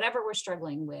of whatever we're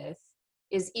struggling with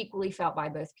is equally felt by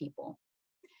both people.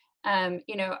 I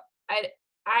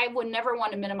would never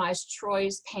want to minimize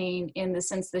Troy's pain in the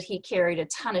sense that he carried a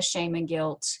ton of shame and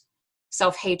guilt,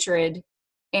 self-hatred,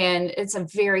 and it's a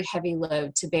very heavy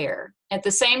load to bear. At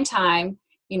the same time,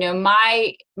 the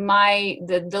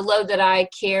load that I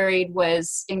carried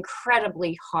was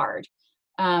incredibly hard.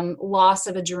 Loss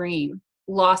of a dream,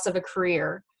 loss of a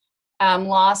career,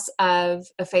 loss of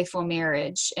a faithful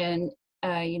marriage, and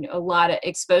a lot of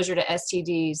exposure to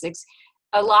STDs,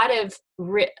 a lot of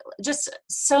just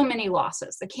so many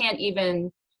losses. I can't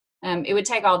even, it would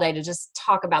take all day to just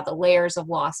talk about the layers of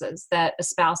losses that a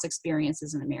spouse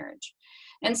experiences in a marriage.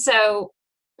 And so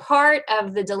part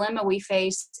of the dilemma we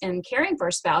face in caring for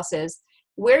a spouse is,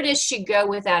 where does she go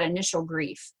with that initial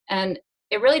grief? And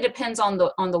it really depends on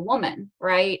the woman,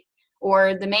 right?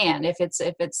 Or the man, if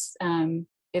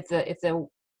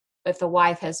the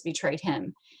wife has betrayed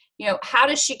him. How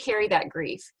does she carry that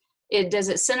grief? Does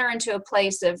it send her into a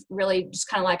place of really just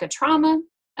kind of like a trauma,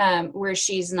 where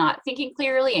she's not thinking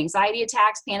clearly, anxiety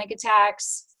attacks, panic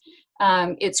attacks?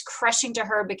 It's crushing to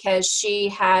her because she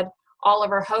had all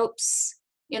of her hopes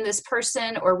in this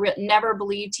person, or never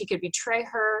believed he could betray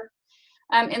her.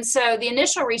 And so the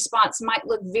initial response might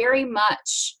look very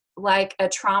much like a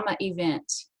trauma event.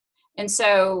 And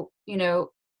so,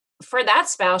 for that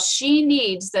spouse, she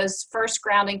needs those first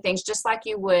grounding things, just like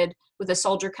you would with a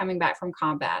soldier coming back from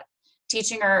combat,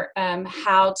 teaching her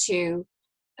how to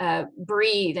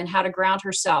breathe and how to ground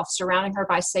herself, surrounding her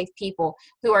by safe people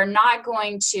who are not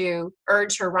going to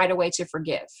urge her right away to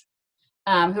forgive,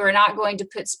 who are not going to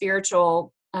put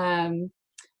spiritual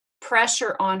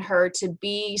pressure on her to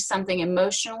be something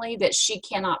emotionally that she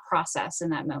cannot process in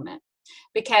that moment.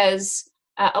 Because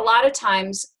a lot of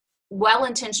times,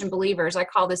 well-intentioned believers, I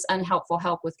call this unhelpful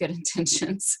help with good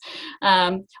intentions.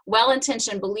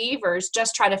 Well-intentioned believers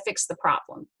just try to fix the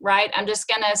problem, right? I'm just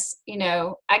going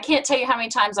to, I can't tell you how many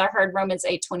times I heard Romans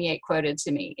 8:28 quoted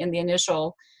to me in the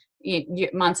initial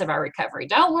months of our recovery.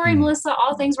 Don't worry, Melissa,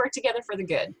 all things work together for the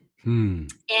good.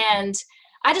 And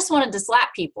I just wanted to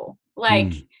slap people.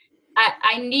 Like,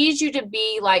 I need you to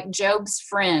be like Job's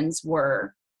friends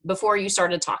were before you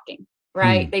started talking,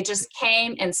 right? They just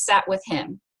came and sat with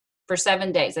him for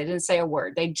 7 days. They didn't say a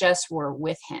word. They just were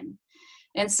with him.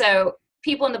 And so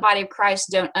people in the body of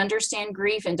Christ don't understand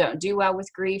grief and don't do well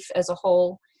with grief as a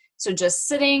whole. So just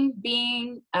sitting,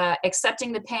 being,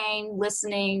 accepting the pain,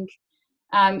 listening,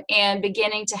 and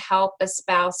beginning to help a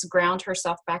spouse ground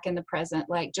herself back in the present.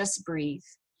 Like, just breathe,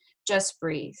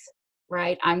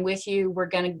 right? I'm with you. We're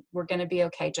going to be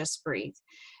okay. Just breathe.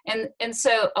 And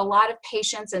so a lot of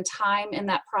patience and time in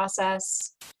that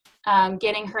process,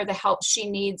 getting her the help she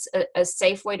needs, a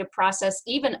safe way to process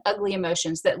even ugly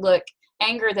emotions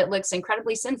anger that looks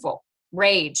incredibly sinful,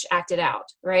 rage acted out,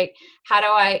 right?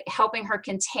 Helping her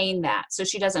contain that so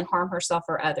she doesn't harm herself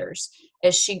or others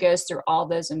as she goes through all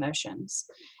those emotions.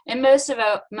 And most of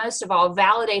all,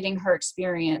 validating her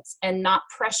experience and not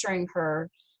pressuring her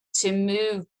to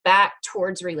move back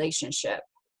towards relationship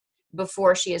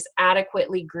before she is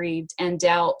adequately grieved and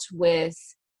dealt with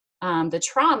the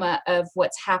trauma of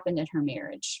what's happened in her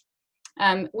marriage.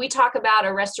 We talk about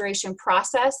a restoration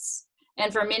process,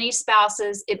 and for many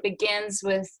spouses, it begins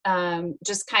with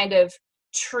just kind of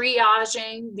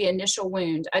triaging the initial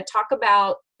wound. I talk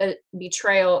about a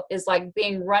betrayal is like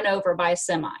being run over by a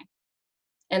semi,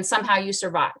 and somehow you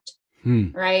survived,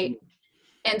 right?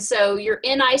 And so you're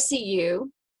in ICU,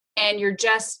 and you're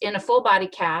just in a full body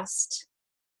cast,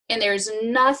 and there's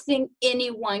nothing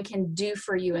anyone can do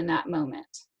for you in that moment.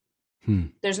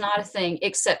 There's not a thing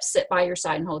except sit by your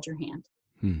side and hold your hand.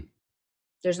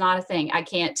 There's not a thing. I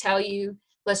can't tell you,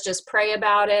 let's just pray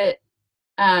about it.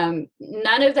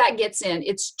 None of that gets in.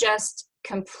 It's just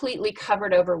completely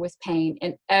covered over with pain.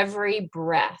 And every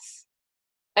breath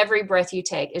you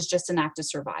take is just an act of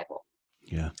survival.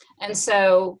 Yeah. And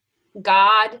so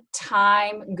God,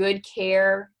 time, good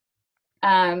care,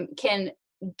 can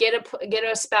get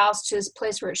a spouse to this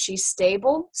place where she's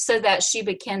stable so that she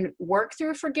can work through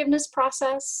a forgiveness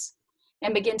process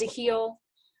and begin to heal.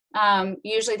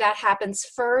 Usually that happens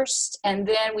first, and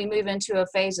then we move into a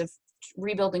phase of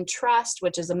rebuilding trust,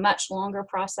 which is a much longer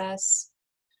process.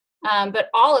 But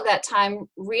all of that time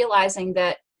realizing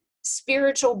that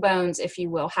spiritual bones, if you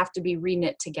will, have to be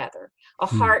reknit together. A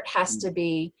heart has to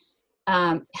be,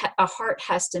 a heart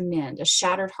has to mend, a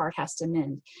shattered heart has to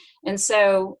mend. And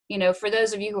so, for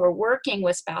those of you who are working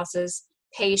with spouses,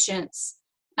 patience,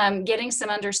 getting some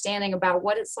understanding about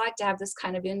what it's like to have this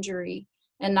kind of injury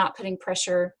and not putting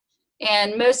pressure.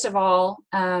 And most of all,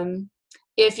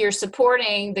 if you're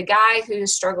supporting the guy who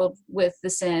struggled with the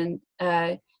sin,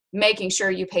 making sure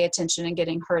you pay attention and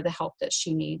getting her the help that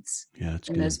she needs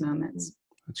in those moments.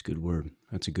 That's a good word.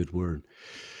 That's a good word.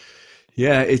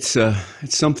 Yeah, it's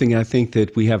something I think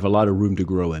that we have a lot of room to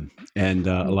grow in, and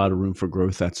a lot of room for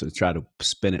growth. That's to try to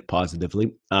spin it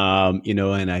positively,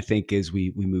 and I think as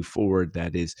we move forward,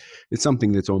 it's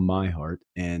something that's on my heart,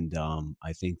 and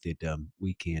I think that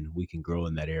we can grow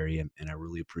in that area, and I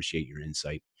really appreciate your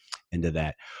insight into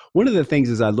that. One of the things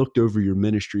as I looked over your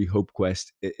ministry, Hope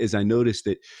Quest, is I noticed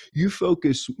that you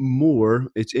focus more,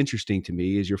 it's interesting to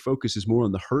me, is your focus is more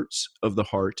on the hurts of the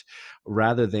heart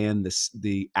rather than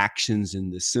the actions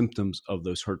and the symptoms of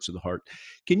those hurts of the heart.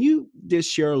 Can you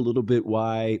just share a little bit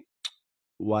why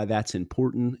that's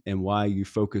important and why you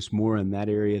focus more on that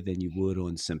area than you would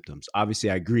on symptoms? Obviously,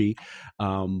 I agree,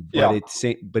 but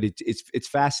it's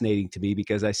fascinating to me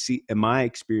because I see in my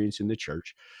experience in the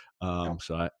church.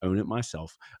 So I own it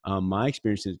myself. My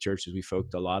experience in the church is we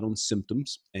focused a lot on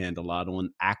symptoms and a lot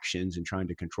on actions and trying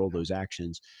to control those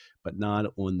actions, but not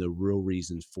on the real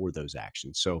reasons for those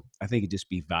actions. So I think it'd just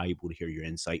be valuable to hear your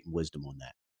insight and wisdom on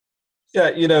that.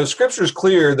 Yeah, Scripture is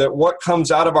clear that what comes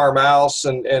out of our mouths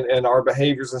and our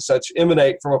behaviors and such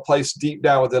emanate from a place deep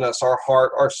down within us, our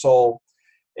heart, our soul.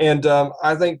 And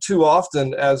I think too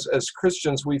often as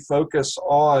Christians, we focus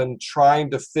on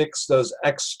trying to fix those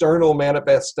external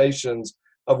manifestations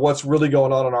of what's really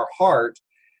going on in our heart.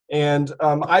 And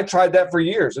I tried that for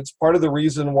years. It's part of the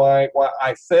reason why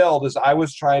I failed is I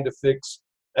was trying to fix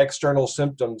external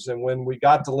symptoms. And when we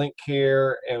got to Link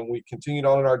Care and we continued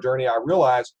on in our journey, I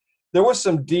realized there was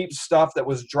some deep stuff that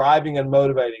was driving and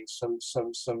motivating some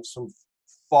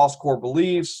false core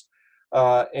beliefs,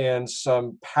 and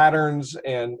some patterns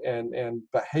and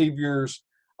behaviors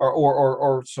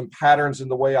or some patterns in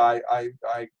the way I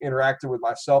interacted with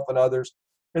myself and others.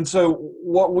 And so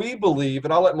what we believe,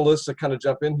 and I'll let Melissa kind of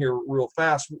jump in here real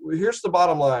fast. Here's the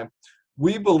bottom line.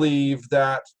 We believe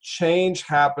that change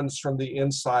happens from the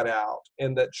inside out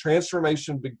and that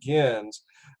transformation begins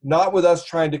not with us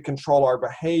trying to control our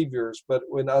behaviors, but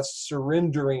with us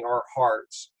surrendering our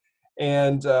hearts.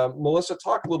 And Melissa,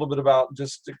 talk a little bit about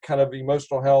just kind of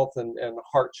emotional health and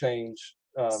heart change.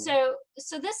 So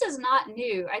this is not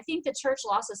new. I think the church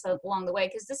lost us along the way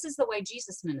because this is the way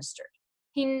Jesus ministered.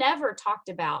 He never talked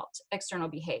about external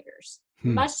behaviors,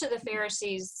 much to the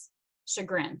Pharisees'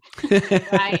 chagrin,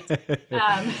 right?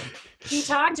 He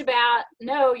talked about,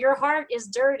 no, your heart is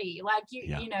dirty, like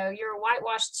you're a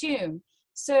whitewashed tomb.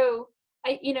 So,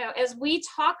 as we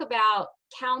talk about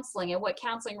counseling and what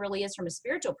counseling really is from a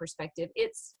spiritual perspective,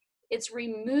 it's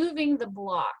removing the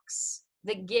blocks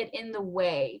that get in the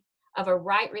way of a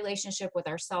right relationship with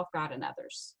ourself, God, and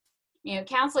others.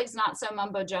 Counseling is not some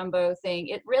mumbo jumbo thing.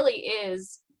 It really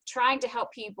is trying to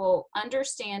help people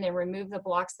understand and remove the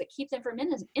blocks that keep them from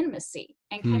intimacy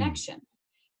and connection.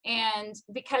 And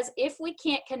because if we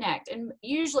can't connect, and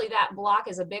usually that block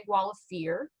is a big wall of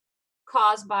fear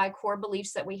caused by core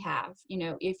beliefs that we have.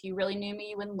 If you really knew me,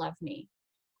 you wouldn't love me.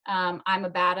 I'm a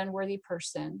bad, unworthy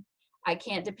person. I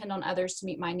can't depend on others to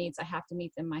meet my needs. I have to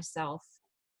meet them myself.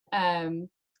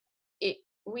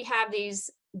 We have these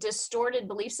distorted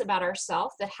beliefs about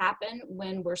ourselves that happen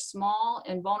when we're small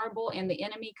and vulnerable, and the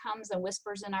enemy comes and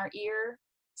whispers in our ear,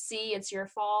 see, it's your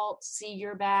fault, see,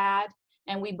 you're bad.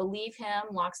 And we believe him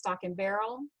lock, stock, and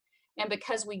barrel. And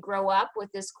because we grow up with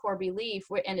this core belief,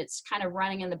 and it's kind of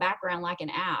running in the background like an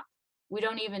app, we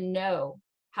don't even know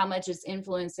how much it's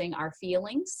influencing our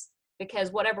feelings,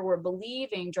 because whatever we're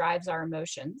believing drives our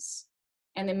emotions,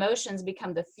 and the emotions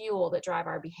become the fuel that drive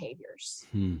our behaviors.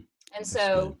 And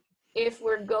so if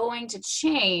we're going to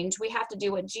change, we have to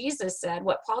do what Jesus said,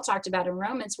 what Paul talked about in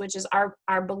Romans, which is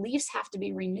our beliefs have to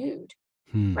be renewed,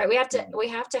 right? We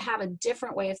have to have a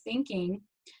different way of thinking.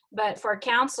 But for a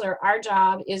counselor, our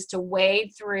job is to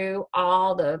wade through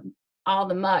all the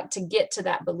muck to get to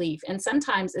that belief. And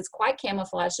sometimes it's quite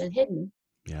camouflaged and hidden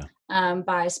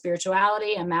by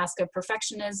spirituality, a mask of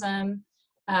perfectionism,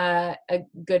 a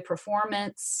good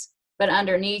performance. But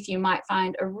underneath, you might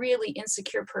find a really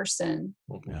insecure person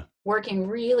working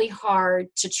really hard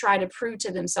to try to prove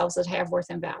to themselves that they have worth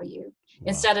and value.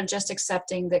 instead of just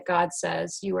accepting that God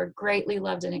says, you are greatly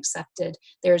loved and accepted.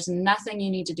 There's nothing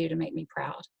you need to do to make me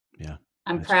proud. Yeah.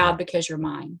 I'm That's proud good. because you're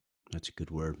mine. That's a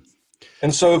good word.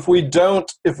 And so if we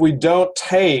don't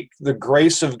take the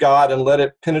grace of God and let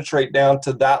it penetrate down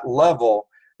to that level,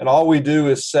 and all we do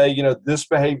is say, this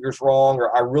behavior is wrong,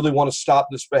 or I really want to stop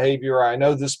this behavior, or I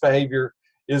know this behavior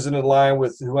isn't in line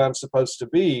with who I'm supposed to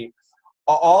be,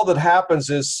 all that happens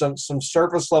is some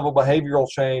surface level behavioral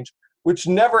change, which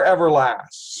never ever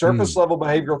lasts. Surface level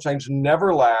behavioral change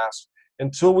never lasts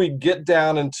until we get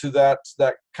down into that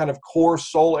kind of core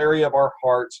soul area of our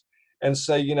hearts and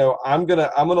say, I'm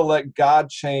gonna let God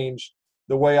change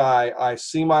the way I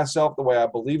see myself, the way I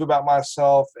believe about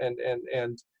myself,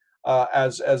 and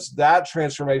as that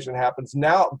transformation happens,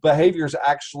 now behaviors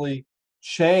actually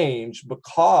change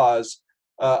because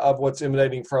of what's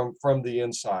emanating from the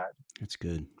inside. That's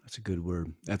good. That's a good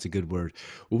word. That's a good word.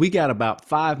 Well, we got about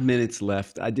 5 minutes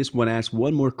left. I just want to ask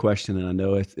one more question, and I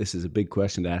know this is a big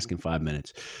question to ask in 5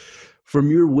 minutes. From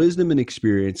your wisdom and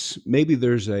experience, maybe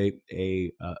there's a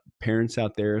parents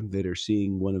out there that are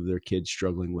seeing one of their kids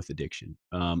struggling with addiction,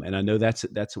 and I know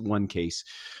that's one case,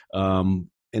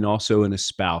 and also in a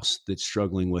spouse that's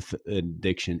struggling with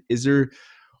addiction.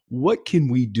 What can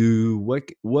we do?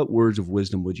 What words of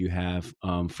wisdom would you have,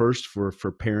 first for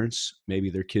parents, maybe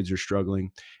their kids are struggling,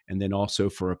 and then also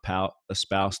for a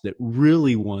spouse that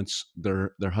really wants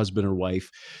their husband or wife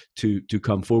to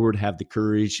come forward, have the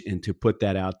courage, and to put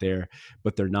that out there,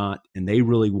 but they're not, and they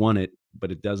really want it,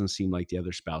 but it doesn't seem like the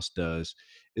other spouse does.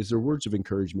 Is there words of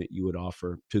encouragement you would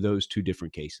offer to those two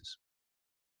different cases?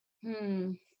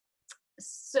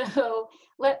 So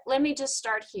let me just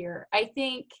start here. I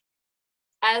think,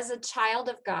 as a child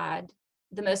of God,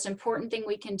 the most important thing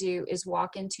we can do is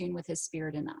walk in tune with his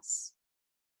spirit in us,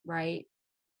 right?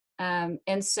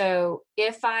 And so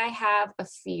if I have a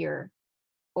fear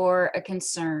or a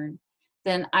concern,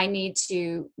 then I need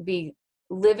to be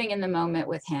living in the moment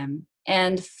with him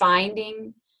and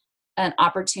finding an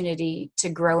opportunity to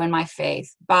grow in my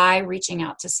faith by reaching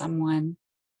out to someone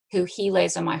who he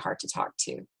lays on my heart to talk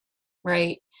to,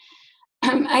 right?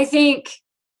 I think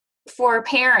for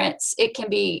parents, it can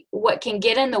be, what can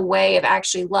get in the way of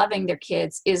actually loving their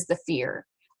kids is the fear.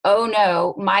 Oh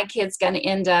no, my kid's going to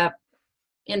end up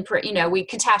we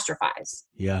catastrophize.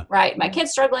 Yeah. Right. My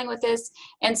kid's struggling with this.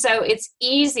 And so it's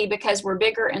easy, because we're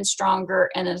bigger and stronger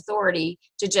and authority,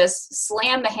 to just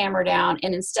slam the hammer down.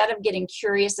 And instead of getting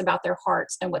curious about their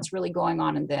hearts and what's really going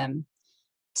on in them,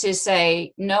 to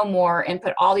say no more and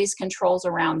put all these controls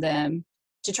around them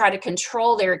to try to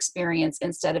control their experience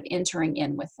instead of entering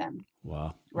in with them.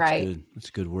 Wow. That's right. Good. That's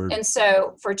a good word. And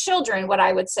so for children, what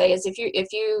I would say is if you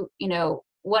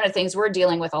one of the things we're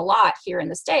dealing with a lot here in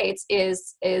the States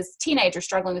is teenagers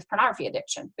struggling with pornography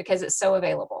addiction because it's so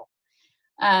available.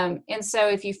 And so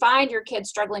if you find your kid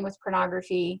struggling with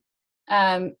pornography,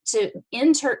 to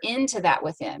enter into that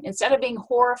with them, instead of being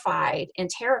horrified and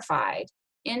terrified,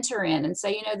 enter in and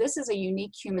say, this is a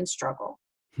unique human struggle.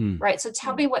 Right. So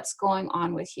tell me what's going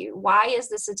on with you. Why is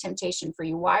this a temptation for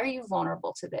you? Why are you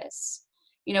vulnerable to this?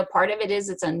 Part of it is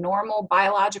it's a normal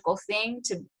biological thing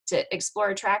to explore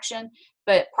attraction,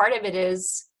 but part of it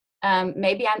is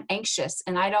maybe I'm anxious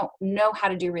and I don't know how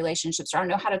to do relationships, or I don't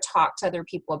know how to talk to other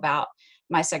people about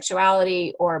my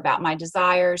sexuality or about my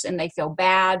desires, and they feel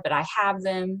bad, but I have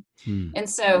them. And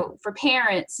so for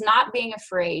parents, not being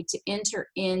afraid to enter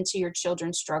into your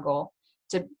children's struggle,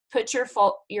 to put your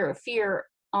fear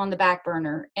on the back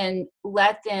burner and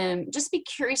let them just be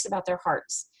curious about their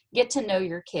hearts. Get to know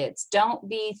your kids. Don't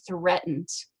be threatened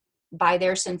by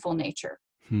their sinful nature.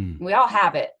 We all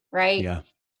have it, right? Yeah.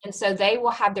 And so they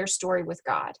will have their story with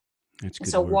God. That's good.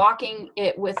 So walking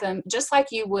it with them, just like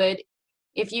you would,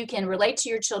 if you can relate to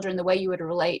your children the way you would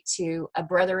relate to a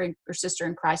brother or sister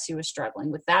in Christ who is struggling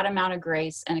with that amount of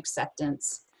grace and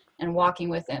acceptance, and walking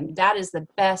with them, that is the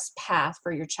best path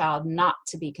for your child not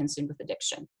to be consumed with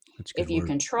addiction. If you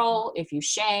control, if you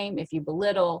shame, if you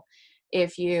belittle,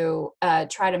 if you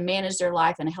try to manage their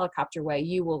life in a helicopter way,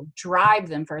 you will drive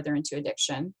them further into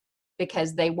addiction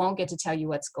because they won't get to tell you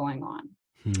what's going on.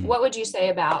 What would you say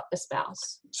about a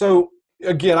spouse? So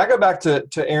again, I go back to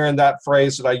Aaron, that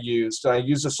phrase that I used, and I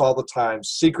use this all the time: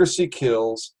 secrecy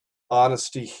kills,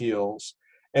 honesty heals.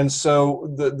 And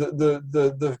so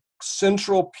the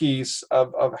central piece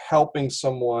of helping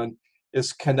someone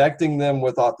is connecting them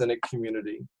with authentic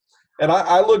community. And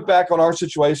I look back on our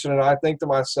situation and I think to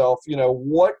myself,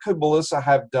 what could Melissa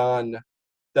have done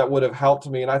that would have helped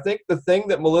me? And I think the thing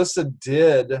that Melissa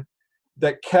did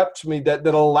that kept me, that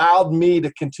allowed me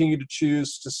to continue to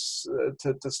choose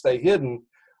to stay hidden,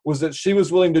 was that she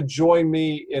was willing to join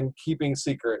me in keeping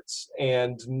secrets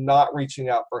and not reaching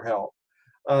out for help.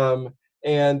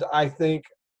 And I think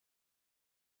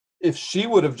if she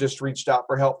would have just reached out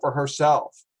for help for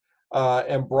herself,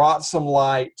 and brought some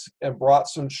light and brought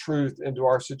some truth into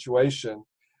our situation.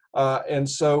 And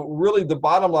so really the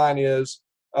bottom line is,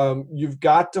 you've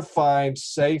got to find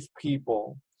safe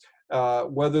people,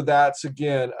 whether that's,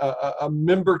 again, a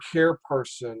member care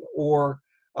person or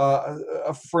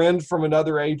a friend from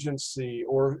another agency,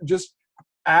 or just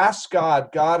ask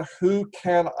God, who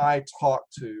can I talk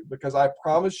to? Because I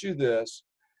promise you this,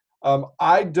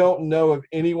 I don't know of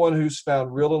anyone who's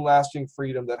found real and lasting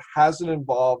freedom that hasn't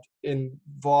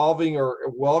involving or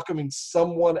welcoming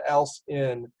someone else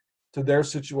in to their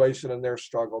situation and their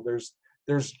struggle.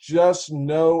 There's just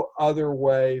no other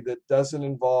way that doesn't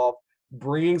involve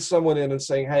bringing someone in and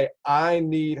saying, hey, I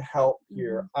need help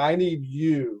here. I need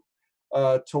you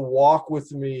to walk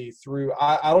with me through.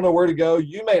 I don't know where to go.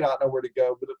 You may not know where to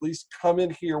go, but at least come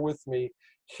in here with me.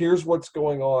 Here's what's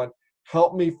going on.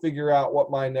 Help me figure out what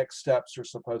my next steps are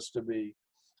supposed to be.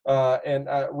 And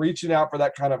reaching out for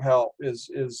that kind of help is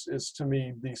to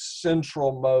me the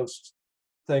central most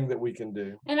thing that we can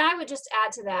do. And I would just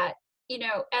add to that,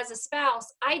 as a spouse,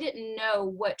 I didn't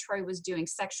know what Troy was doing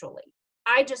sexually.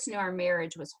 I just knew our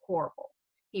marriage was horrible.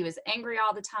 He was angry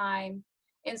all the time.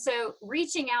 And so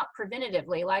reaching out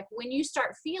preventatively, like when you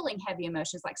start feeling heavy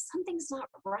emotions, like something's not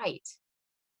right,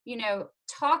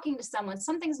 talking to someone,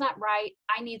 something's not right,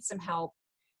 I need some help.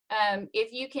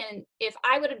 If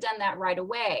I would have done that right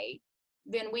away,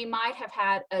 then we might have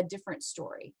had a different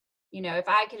story. If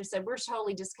I could have said, we're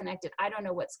totally disconnected, I don't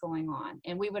know what's going on,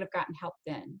 and we would have gotten help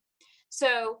then.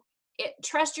 So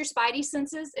trust your spidey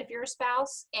senses if you're a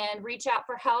spouse, and reach out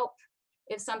for help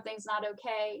if something's not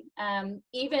okay.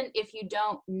 Even if you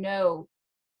don't know,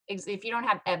 if you don't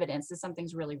have evidence that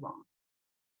something's really wrong.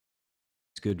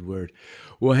 Good word.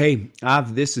 Well, hey,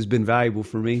 this has been valuable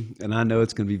for me, and I know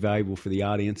it's going to be valuable for the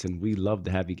audience, and we'd love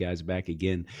to have you guys back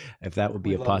again if that would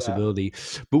be a possibility.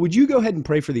 But would you go ahead and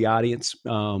pray for the audience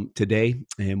today,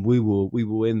 and we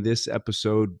will end this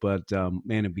episode. But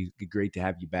man, it'd be great to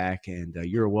have you back, and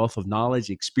you're a wealth of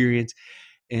knowledge, experience,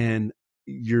 and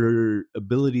your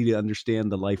ability to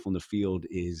understand the life on the field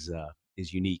is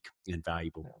unique and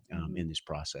valuable in this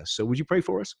process. So would you pray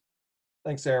for us?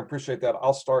 Thanks, Aaron. Appreciate that.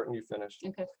 I'll start and you finish.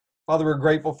 Okay. Father, we're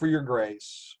grateful for your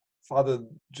grace. Father,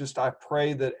 I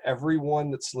pray that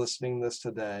everyone that's listening this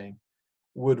today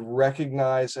would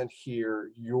recognize and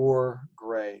hear your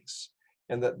grace,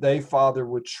 and that they, Father,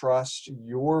 would trust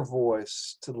your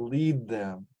voice to lead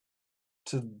them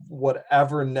to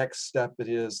whatever next step it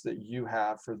is that you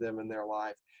have for them in their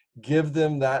life. Give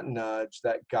them that nudge,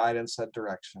 that guidance, that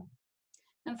direction.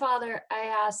 And Father, I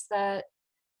ask that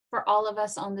for all of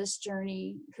us on this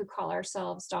journey who call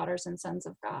ourselves daughters and sons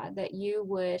of God, that you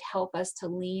would help us to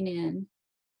lean in,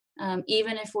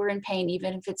 even if we're in pain,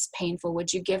 even if it's painful.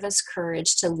 Would you give us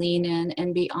courage to lean in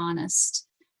and be honest?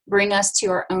 Bring us to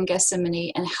our own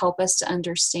Gethsemane and help us to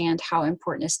understand how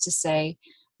important it is to say,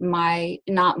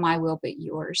 not my will, but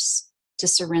yours, to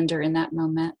surrender in that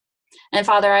moment. And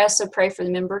Father, I also pray for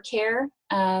the member care,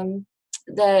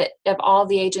 that of all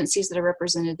the agencies that are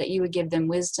represented, that you would give them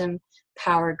wisdom,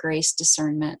 power, grace,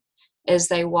 discernment as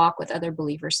they walk with other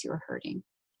believers who are hurting.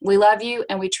 We love you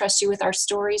and we trust you with our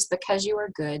stories because you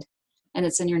are good. And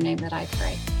it's in your name that I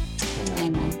pray.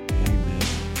 Amen.